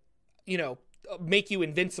make you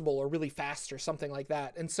invincible or really fast or something like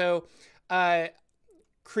that. And so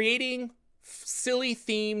creating silly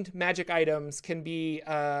themed magic items can be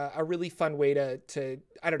a really fun way to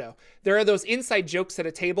I don't know. There are those inside jokes at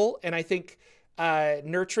a table, and I think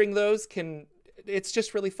nurturing those it's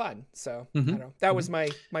just really fun. So I don't know. That was my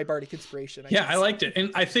bardic inspiration. I liked it.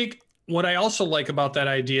 And I think what I also like about that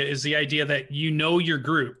idea is the idea that your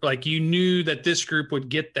group, like you knew that this group would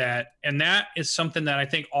get that. And that is something that I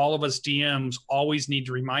think all of us DMs always need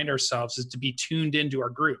to remind ourselves, is to be tuned into our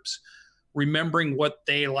groups, remembering what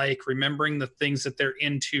they like, remembering the things that they're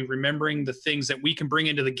into, remembering the things that we can bring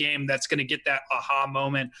into the game that's going to get that aha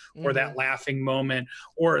moment, or that laughing moment,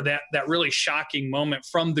 or that really shocking moment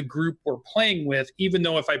from the group we're playing with. Even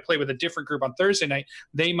though if I play with a different group on Thursday night,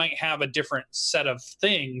 they might have a different set of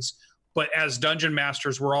things. But as dungeon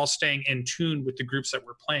masters, we're all staying in tune with the groups that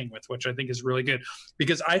we're playing with, which I think is really good.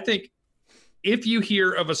 Because I think if you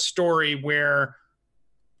hear of a story where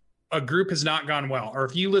a group has not gone well, or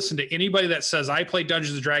if you listen to anybody that says, I played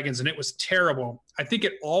Dungeons and Dragons and it was terrible, I think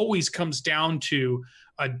it always comes down to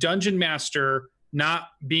a dungeon master not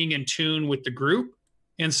being in tune with the group.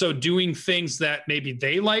 And so doing things that maybe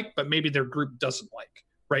they like, but maybe their group doesn't like,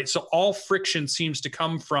 right? So all friction seems to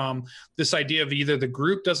come from this idea of either the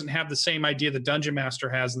group doesn't have the same idea the dungeon master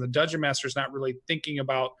has, and the dungeon master is not really thinking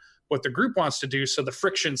about what the group wants to do. So the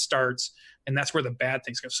friction starts, and that's where the bad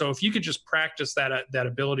things go. So if you could just practice that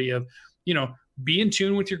ability of, be in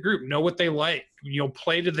tune with your group, know what they like,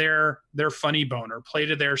 play to their funny bone, or play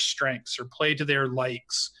to their strengths, or play to their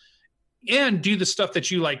likes, and do the stuff that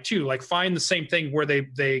you like too. Like find the same thing where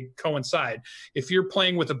they coincide. If you're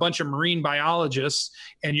playing with a bunch of marine biologists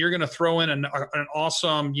and you're going to throw in an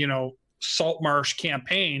awesome, salt marsh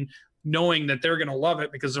campaign, knowing that they're going to love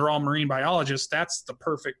it because they're all marine biologists, that's the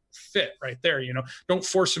perfect fit right there. Don't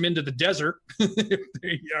force them into the desert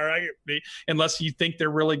unless you think they're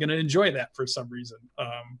really going to enjoy that for some reason.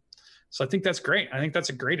 So I think that's great. I think that's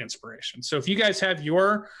a great inspiration. So if you guys have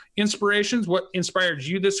your inspirations, what inspired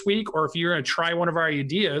you this week, or if you're going to try one of our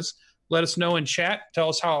ideas, Let us know in chat. Tell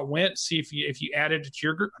us how it went. See if you added it to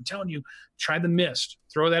your group. I'm telling you, try the Mist.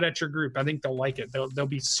 Throw that at your group. I think they'll like it. They'll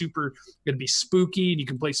be super. It'll be spooky, and you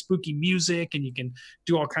can play spooky music, and you can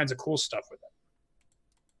do all kinds of cool stuff with it.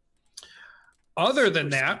 Other than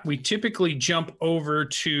that, we typically jump over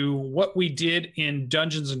to what we did in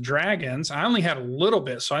Dungeons and Dragons. I only had a little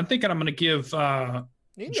bit, so I'm thinking I'm going to give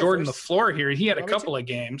Jordan the floor here. He had a couple of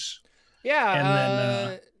games. Yeah,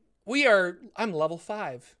 and then I'm level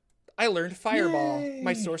 5. I learned Fireball. Yay.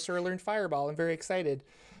 My sorcerer learned Fireball. I'm very excited.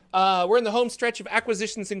 We're in the home stretch of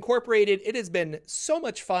Acquisitions Incorporated. It has been so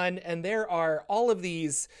much fun, and there are all of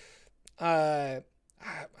these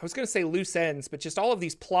I was going to say loose ends, but just all of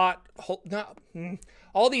these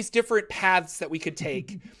all these different paths that we could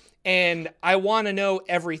take. And I want to know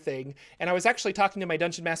everything. And I was actually talking to my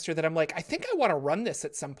dungeon master that I'm like, I think I want to run this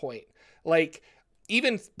at some point. Like,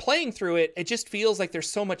 even playing through it, it just feels like there's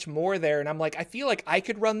so much more there. And I'm like, I feel like I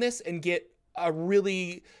could run this and get a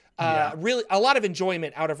really a lot of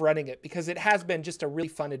enjoyment out of running it, because it has been just a really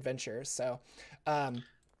fun adventure. So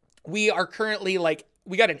we are currently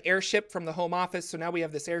we got an airship from the home office. So now we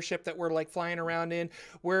have this airship that we're flying around in.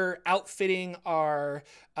 We're outfitting our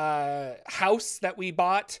house that we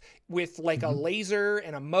bought with a laser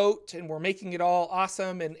and a moat, and we're making it all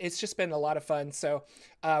awesome. And it's just been a lot of fun. So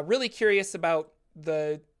really curious about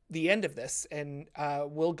the end of this, and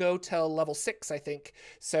we'll go till level 6, I think.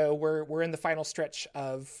 So we're in the final stretch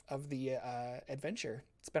of the adventure.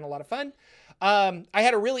 It's been a lot of fun. I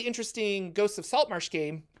had a really interesting Ghosts of Saltmarsh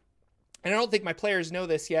game. And I don't think my players know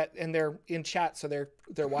this yet, and they're in chat, so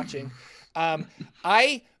they're watching.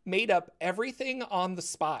 I made up everything on the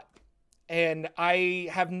spot, and I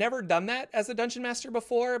have never done that as a dungeon master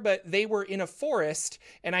before, but they were in a forest,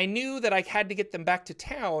 and I knew that I had to get them back to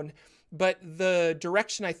town, but the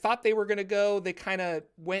direction I thought they were going to go, they kind of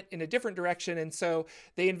went in a different direction, and so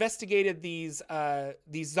they investigated these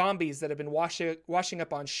zombies that have been washing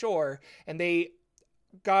up on shore, and they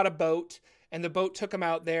got a boat, and the boat took them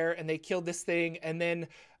out there, and they killed this thing. And then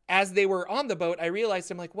as they were on the boat, I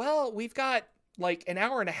realized, I'm like, well, we've got an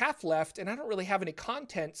hour and a half left, and I don't really have any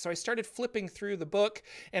content. So I started flipping through the book,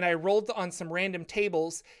 and I rolled on some random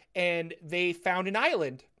tables, and they found an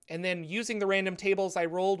island. And then using the random tables, I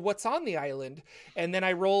rolled what's on the island. And then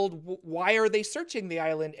I rolled why are they searching the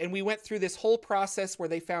island? And we went through this whole process where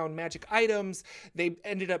they found magic items. They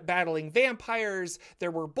ended up battling vampires.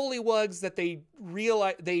 There were bullywugs that they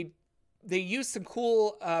realized they used some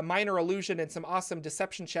cool minor illusion and some awesome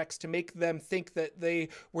deception checks to make them think that they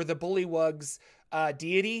were the bullywugs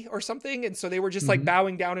deity or something. And so they were just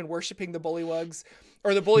bowing down and worshiping the bullywugs,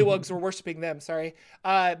 or the bullywugs were worshiping them. Sorry.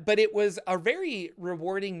 But it was a very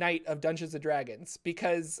rewarding night of Dungeons and Dragons,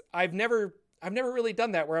 because I've never really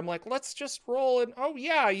done that where I'm like, let's just roll and, oh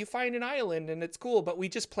yeah, you find an island and it's cool. But we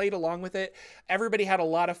just played along with it. Everybody had a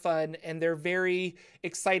lot of fun, and they're very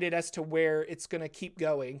excited as to where it's going to keep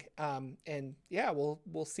going. And yeah,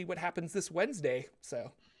 we'll see what happens this Wednesday.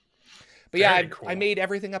 So, but yeah, cool. I made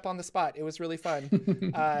everything up on the spot. It was really fun.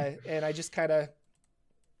 And I just kind of,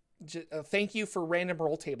 thank you for random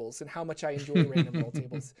roll tables and how much I enjoy random roll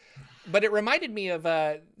tables. But it reminded me of,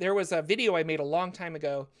 there was a video I made a long time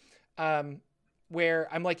ago, where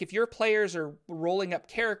I'm like, if your players are rolling up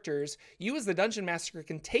characters, you as the dungeon master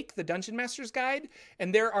can take the dungeon master's guide,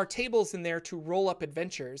 and there are tables in there to roll up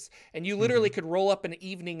adventures, and you literally could roll up an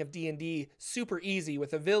evening of D&D super easy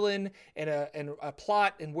with a villain and a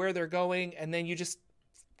plot and where they're going, and then you just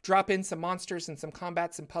drop in some monsters and some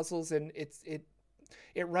combats and puzzles, and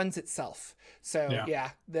it runs itself. So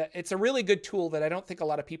it's a really good tool that I don't think a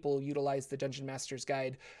lot of people utilize the dungeon master's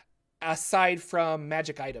guide. Aside from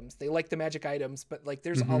magic items, they like the magic items, but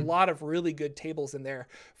there's a lot of really good tables in there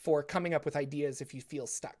for coming up with ideas if you feel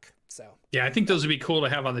stuck. So yeah, I think those would be cool to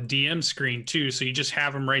have on the DM screen too. So you just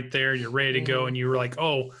have them right there, you're ready to go, and you're like,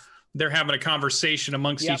 oh, they're having a conversation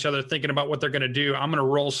amongst each other, thinking about what they're going to do. I'm going to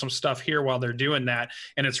roll some stuff here while they're doing that.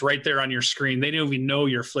 And it's right there on your screen. They don't even know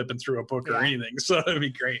you're flipping through a book or anything. So it'd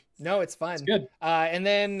be great. No, it's fun. It's good. And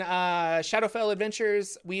then Shadowfell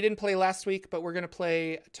Adventures, we didn't play last week, but we're going to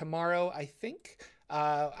play tomorrow, I think.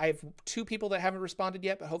 I have 2 people that haven't responded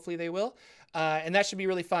yet, but hopefully they will. And that should be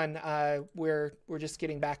really fun. We're just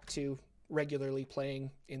getting back to regularly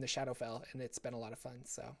playing in the Shadowfell, and it's been a lot of fun.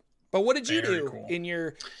 So. But what did you do in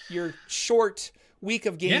your short week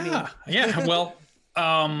of gaming? Yeah. Well,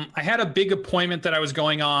 I had a big appointment that I was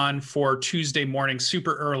going on for Tuesday morning,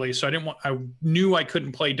 super early. So I knew I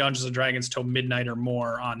couldn't play Dungeons and Dragons till midnight or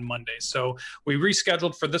more on Monday. So we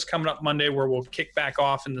rescheduled for this coming up Monday, where we'll kick back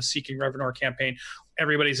off in the Seeking Revenor campaign.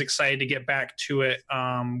 everybody's excited to get back to it.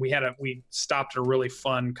 We stopped at a really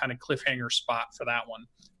fun kind of cliffhanger spot for that one.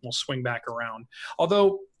 We'll swing back around.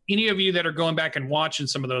 Although any of you that are going back and watching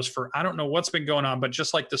some of those I don't know what's been going on, but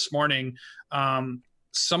just like this morning,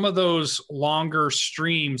 some of those longer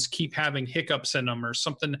streams keep having hiccups in them, or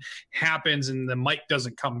something happens and the mic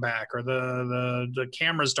doesn't come back, or the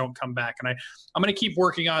cameras don't come back. And I'm going to keep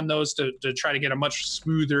working on those to try to get a much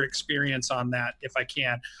smoother experience on that if I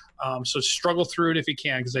can. So struggle through it if you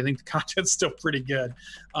can, because I think the content's still pretty good.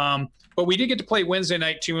 But we did get to play Wednesday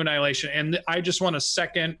night Team of Annihilation, and I just want to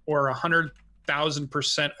second or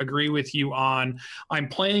 100,000% agree with you on, I'm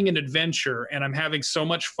playing an adventure and I'm having so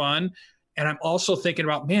much fun. And I'm also thinking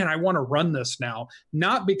about, man, I want to run this now.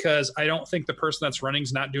 Not because I don't think the person that's running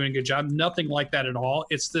is not doing a good job. Nothing like that at all.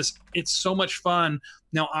 It's so much fun.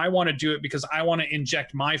 Now I want to do it because I want to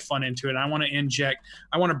inject my fun into it. I want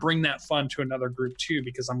to bring that fun to another group too,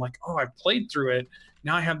 because I'm like, oh, I've played through it.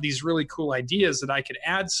 Now I have these really cool ideas that I could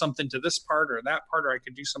add something to this part or that part, or I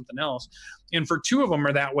could do something else. And for two of them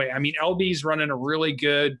are that way. I mean, LB's running a really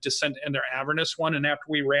good Descent into Avernus one. And after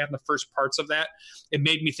we ran the first parts of that, it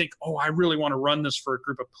made me think, oh, I really want to run this for a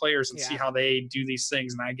group of players and see how they do these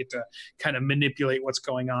things. And I get to kind of manipulate what's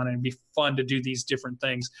going on, and it'd be fun to do these different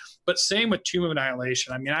things. But same with Tomb of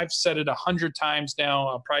Annihilation. I mean, I've said it 100 times now.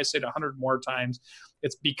 I'll probably say it 100 more times.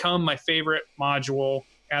 It's become my favorite module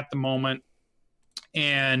at the moment.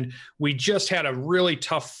 And we just had a really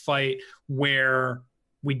tough fight where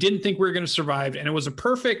we didn't think we were going to survive. And it was a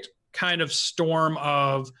perfect kind of storm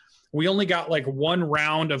of, we only got like one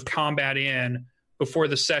round of combat in before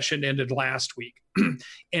the session ended last week.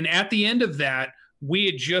 And at the end of that, we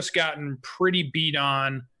had just gotten pretty beat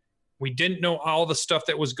on. We didn't know all the stuff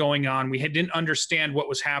that was going on. We didn't understand what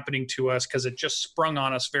was happening to us because it just sprung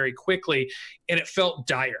on us very quickly. And it felt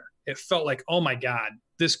dire. It felt like, oh my God,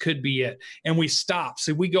 this could be it. And we stopped.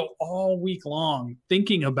 So we go all week long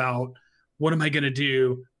thinking about, what am I going to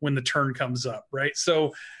do when the turn comes up, right?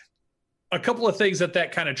 So a couple of things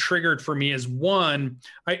that kind of triggered for me is, one,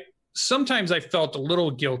 sometimes I felt a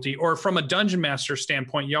little guilty, or from a dungeon master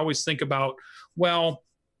standpoint, you always think about, well,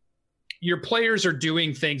 your players are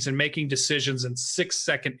doing things and making decisions in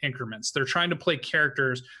 6-second increments. They're trying to play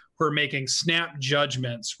characters who are making snap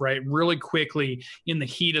judgments, right, really quickly in the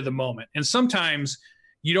heat of the moment. And sometimes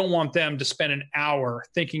you don't want them to spend an hour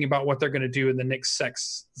thinking about what they're going to do in the next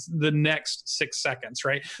 6 seconds,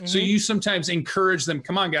 right? Mm-hmm. So you sometimes encourage them,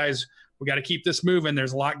 come on, guys, we got to keep this moving.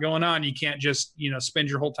 There's a lot going on. You can't just, spend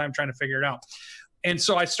your whole time trying to figure it out. And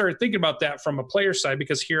so I started thinking about that from a player side,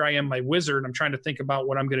 because here I am, my wizard. I'm trying to think about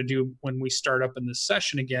what I'm going to do when we start up in this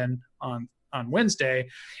session again on Wednesday.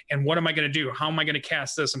 And what am I going to do? How am I going to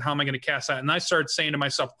cast this? And how am I going to cast that? And I started saying to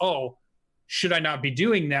myself, oh, should I not be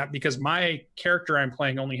doing that? Because my character I'm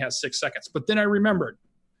playing only has 6 seconds. But then I remembered,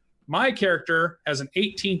 my character has an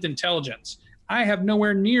 18th intelligence. I have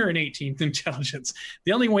nowhere near an 18th intelligence.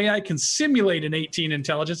 The only way I can simulate an 18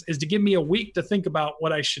 intelligence is to give me a week to think about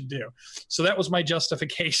what I should do. So that was my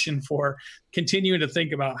justification for continuing to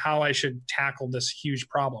think about how I should tackle this huge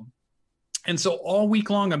problem. And so all week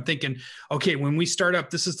long, I'm thinking, okay, when we start up,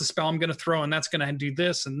 this is the spell I'm going to throw, and that's going to do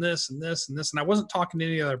this and this and this and this. And I wasn't talking to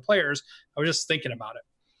any other players. I was just thinking about it.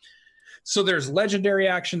 So there's legendary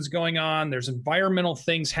actions going on. There's environmental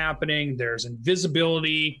things happening. There's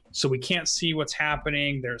invisibility, so we can't see what's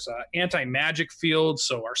happening. There's an anti-magic field,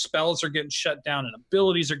 so our spells are getting shut down and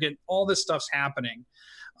abilities are getting, all this stuff's happening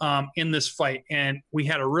in this fight. And we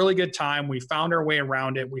had a really good time. We found our way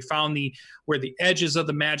around it. We found where the edges of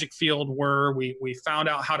the magic field were. We found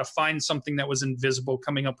out how to find something that was invisible,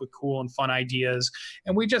 coming up with cool and fun ideas.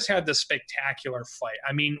 And we just had this spectacular fight.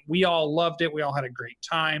 I mean, we all loved it. We all had a great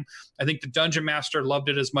time. I think the Dungeon Master loved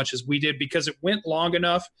it as much as we did, because it went long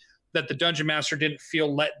enough that the Dungeon Master didn't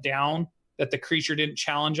feel let down, that the creature didn't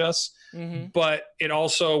challenge us. Mm-hmm. But it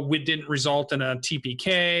also didn't result in a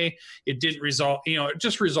TPK. It didn't result, it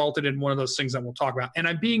just resulted in one of those things that we'll talk about. And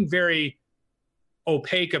I'm being very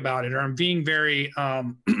opaque about it, or I'm being very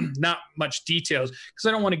not much details, because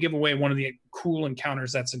I don't want to give away one of the cool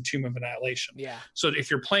encounters that's in Tomb of Annihilation. Yeah. So if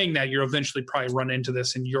you're playing that, you'll eventually probably run into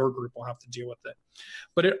this, and your group will have to deal with it.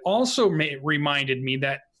 But it also reminded me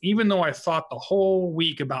that even though I thought the whole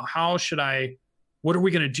week about what are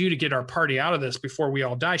we going to do to get our party out of this before we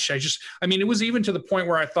all die? It was even to the point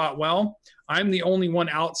where I thought, well, I'm the only one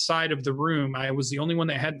outside of the room. I was the only one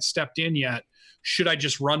that hadn't stepped in yet. Should I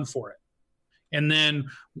just run for it? And then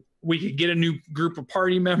we could get a new group of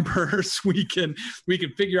party members. We can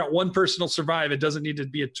figure out one person will survive. It doesn't need to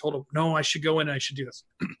be a total, no, I should go in and I should do this.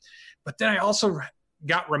 But then I also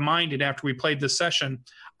got reminded after we played this session,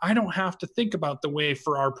 I don't have to think about the way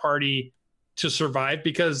for our party to survive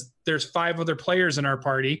because there's 5 other players in our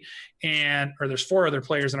party or there's 4 other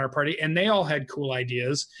players in our party, and they all had cool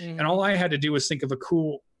ideas. Mm-hmm. And all I had to do was think of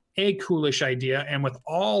a coolish idea. And with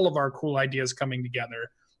all of our cool ideas coming together,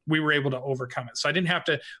 we were able to overcome it. So I didn't have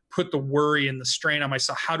to put the worry and the strain on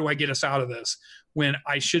myself. How do I get us out of this? When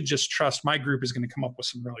I should just trust my group is going to come up with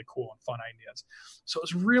some really cool and fun ideas. So it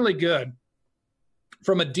was really good.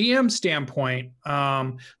 From a DM standpoint,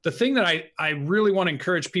 the thing that I really want to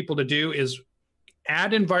encourage people to do is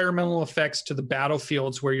add environmental effects to the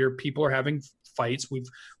battlefields where your people are having fights.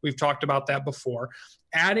 We've talked about that before.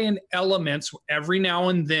 Add in elements every now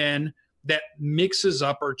and then that mixes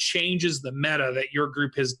up or changes the meta that your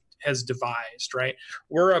group has devised, right?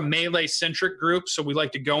 We're a melee-centric group, so we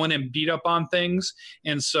like to go in and beat up on things.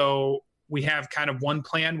 And so we have kind of one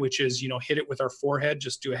plan, which is, hit it with our forehead,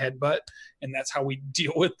 just do a headbutt, and that's how we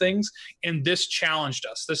deal with things. And this challenged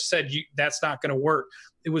us. This said, that's not going to work.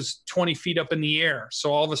 It was 20 feet up in the air.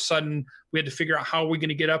 So all of a sudden, we had to figure out how are we going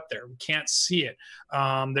to get up there. We can't see it.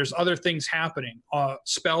 There's other things happening.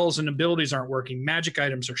 Spells and abilities aren't working. Magic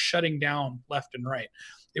items are shutting down left and right.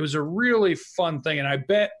 It was a really fun thing. And I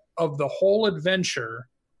bet of the whole adventure,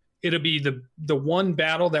 it'll be the one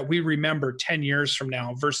battle that we remember 10 years from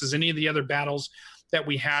now versus any of the other battles that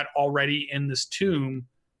we had already in this tomb.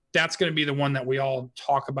 That's going to be the one that we all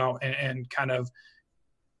talk about and kind of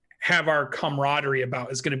have our camaraderie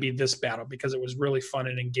about, is going to be this battle, because it was really fun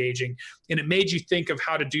and engaging. And it made you think of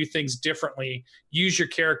how to do things differently. Use your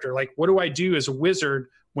character. Like, what do I do as a wizard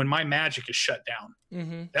when my magic is shut down?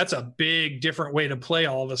 Mm-hmm. That's a big different way to play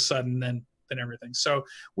all of a sudden than everything. So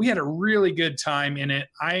we had a really good time in it.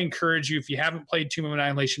 I encourage you, if you haven't played Tomb of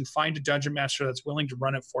Annihilation, find a dungeon master that's willing to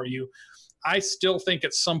run it for you. I still think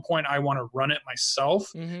at some point I want to run it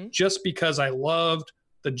myself, just because I loved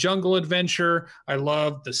the jungle adventure. I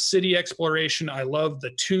loved the city exploration. I loved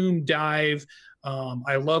the tomb dive.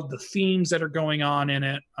 I love the themes that are going on in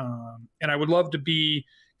it. And I would love to be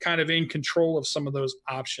kind of in control of some of those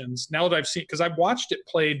options. Now that I've seen, because I've watched it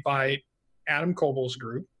played by Adam Kobol's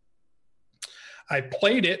group. I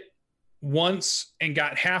played it once and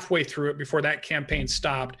got halfway through it before that campaign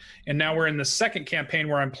stopped. And now we're in the second campaign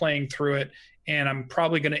where I'm playing through it, and I'm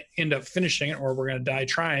probably going to end up finishing it, or we're going to die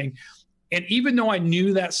trying. And even though I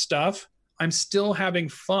knew that stuff, I'm still having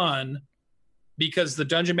fun because the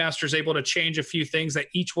Dungeon Master is able to change a few things that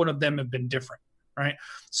each one of them have been different, right?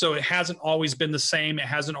 So it hasn't always been the same. It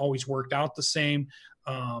hasn't always worked out the same.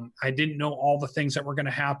 I didn't know all the things that were going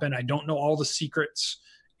to happen. I don't know all the secrets.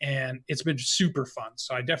 And it's been super fun.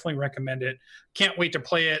 So I definitely recommend it. Can't wait to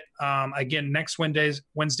play it again next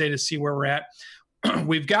Wednesday to see where we're at.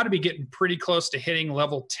 We've got to be getting pretty close to hitting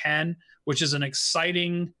level 10, which is an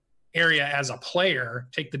exciting area as a player.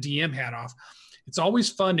 Take the DM hat off. It's always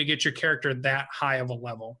fun to get your character that high of a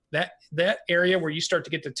level. That area where you start to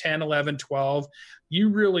get to 10, 11, 12, you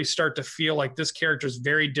really start to feel like this character is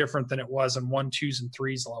very different than it was in 1, 2s, and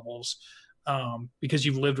 3s levels. Because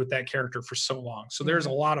you've lived with that character for so long. So there's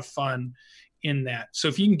a lot of fun in that. So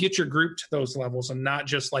if you can get your group to those levels and not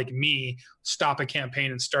just like me, stop a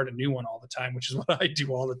campaign and start a new one all the time, which is what I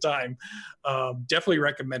do all the time, definitely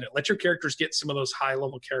recommend it. Let your characters get some of those high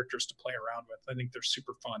level characters to play around with. I think they're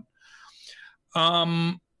super fun.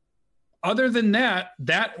 Other than that,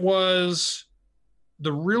 that was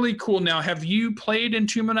the really cool. Now, have you played in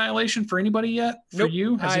Tomb of Annihilation for anybody yet? For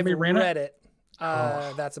you? Has I've read it.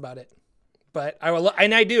 That's about it. But I will,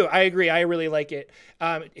 and I do. I agree. I really like it.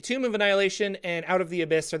 Tomb of Annihilation and Out of the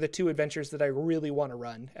Abyss are the 2 adventures that I really want to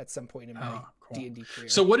run at some point in my D&D career.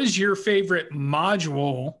 So, what is your favorite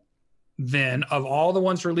module then of all the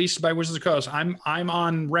ones released by Wizards of the Coast? I'm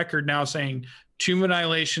on record now saying Tomb of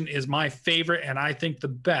Annihilation is my favorite, and I think the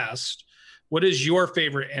best. What is your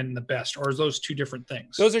favorite and the best, or is those 2 different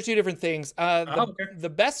things? Those are 2 different things.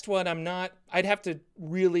 The best one I'd have to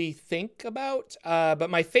really think about, but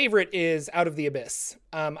my favorite is Out of the Abyss.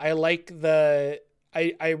 I'm trying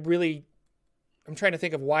to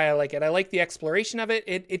think of why I like it. I like the exploration of it.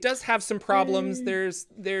 It does have some problems.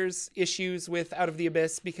 There's issues with Out of the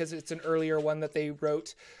Abyss because it's an earlier one that they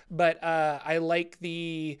wrote, but I like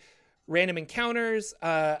the random encounters,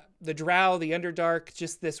 the Drow, the Underdark,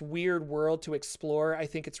 just this weird world to explore. I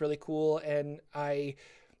think it's really cool, and I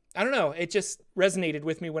don't know, it just resonated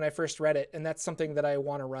with me when I first read it, and that's something that I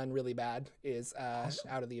want to run really bad is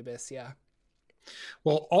awesome. Out of the Abyss. Yeah.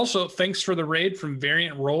 Well, also thanks for the raid from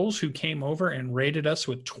Variant Rolls, who came over and raided us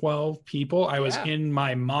with 12 people. I was in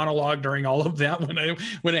my monologue during all of that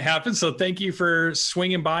when it happened. So thank you for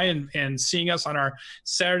swinging by and seeing us on our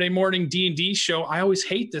Saturday morning D&D show. I always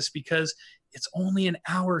hate this because it's only an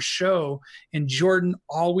hour show, and Jordan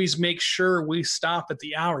always makes sure we stop at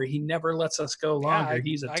the hour. He never lets us go longer.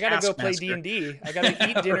 He's a I gotta go play D&D. I gotta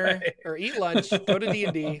eat dinner or eat lunch, go to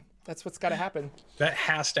D&D. That's what's got to happen. That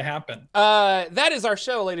has to happen. That is our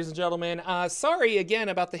show, ladies and gentlemen. Sorry again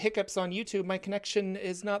about the hiccups on YouTube. My connection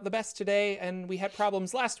is not the best today, and we had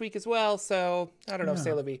problems last week as well. So I don't know,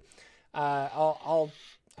 c'est la vie. I'll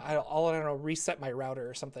I don't know, reset my router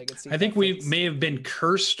or something. I think we may have been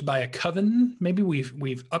cursed by a coven. Maybe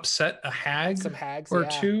we've upset a hag, some hags or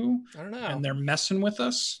two. I don't know. And they're messing with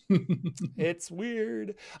us. It's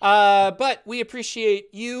weird. But we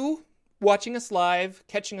appreciate you watching us live,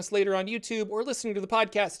 catching us later on YouTube, or listening to the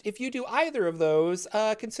podcast. If you do either of those,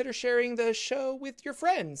 consider sharing the show with your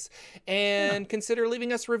friends, and consider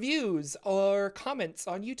leaving us reviews or comments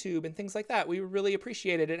on YouTube and things like that. We really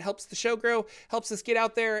appreciate it. It helps the show grow, helps us get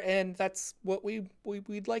out there, and that's what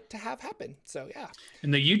we'd like to have happen. So yeah.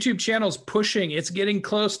 And the YouTube channel's pushing. It's getting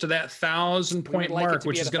close to that 1,000-point mark,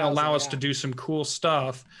 which is going to allow us to do some cool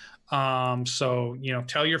stuff. So,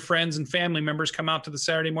 tell your friends and family members, come out to the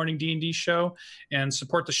Saturday morning D&D show and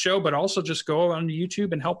support the show, but also just go on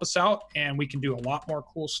YouTube and help us out, and we can do a lot more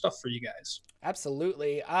cool stuff for you guys.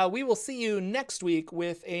 Absolutely. We will see you next week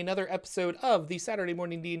with another episode of the Saturday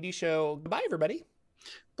morning D&D show. Goodbye, everybody.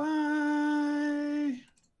 Bye.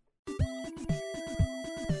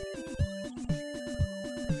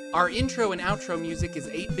 Our intro and outro music is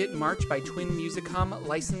 8-Bit March by Twin Musicom,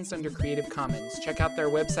 licensed under Creative Commons. Check out their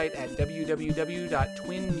website at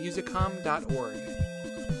www.twinmusicom.org.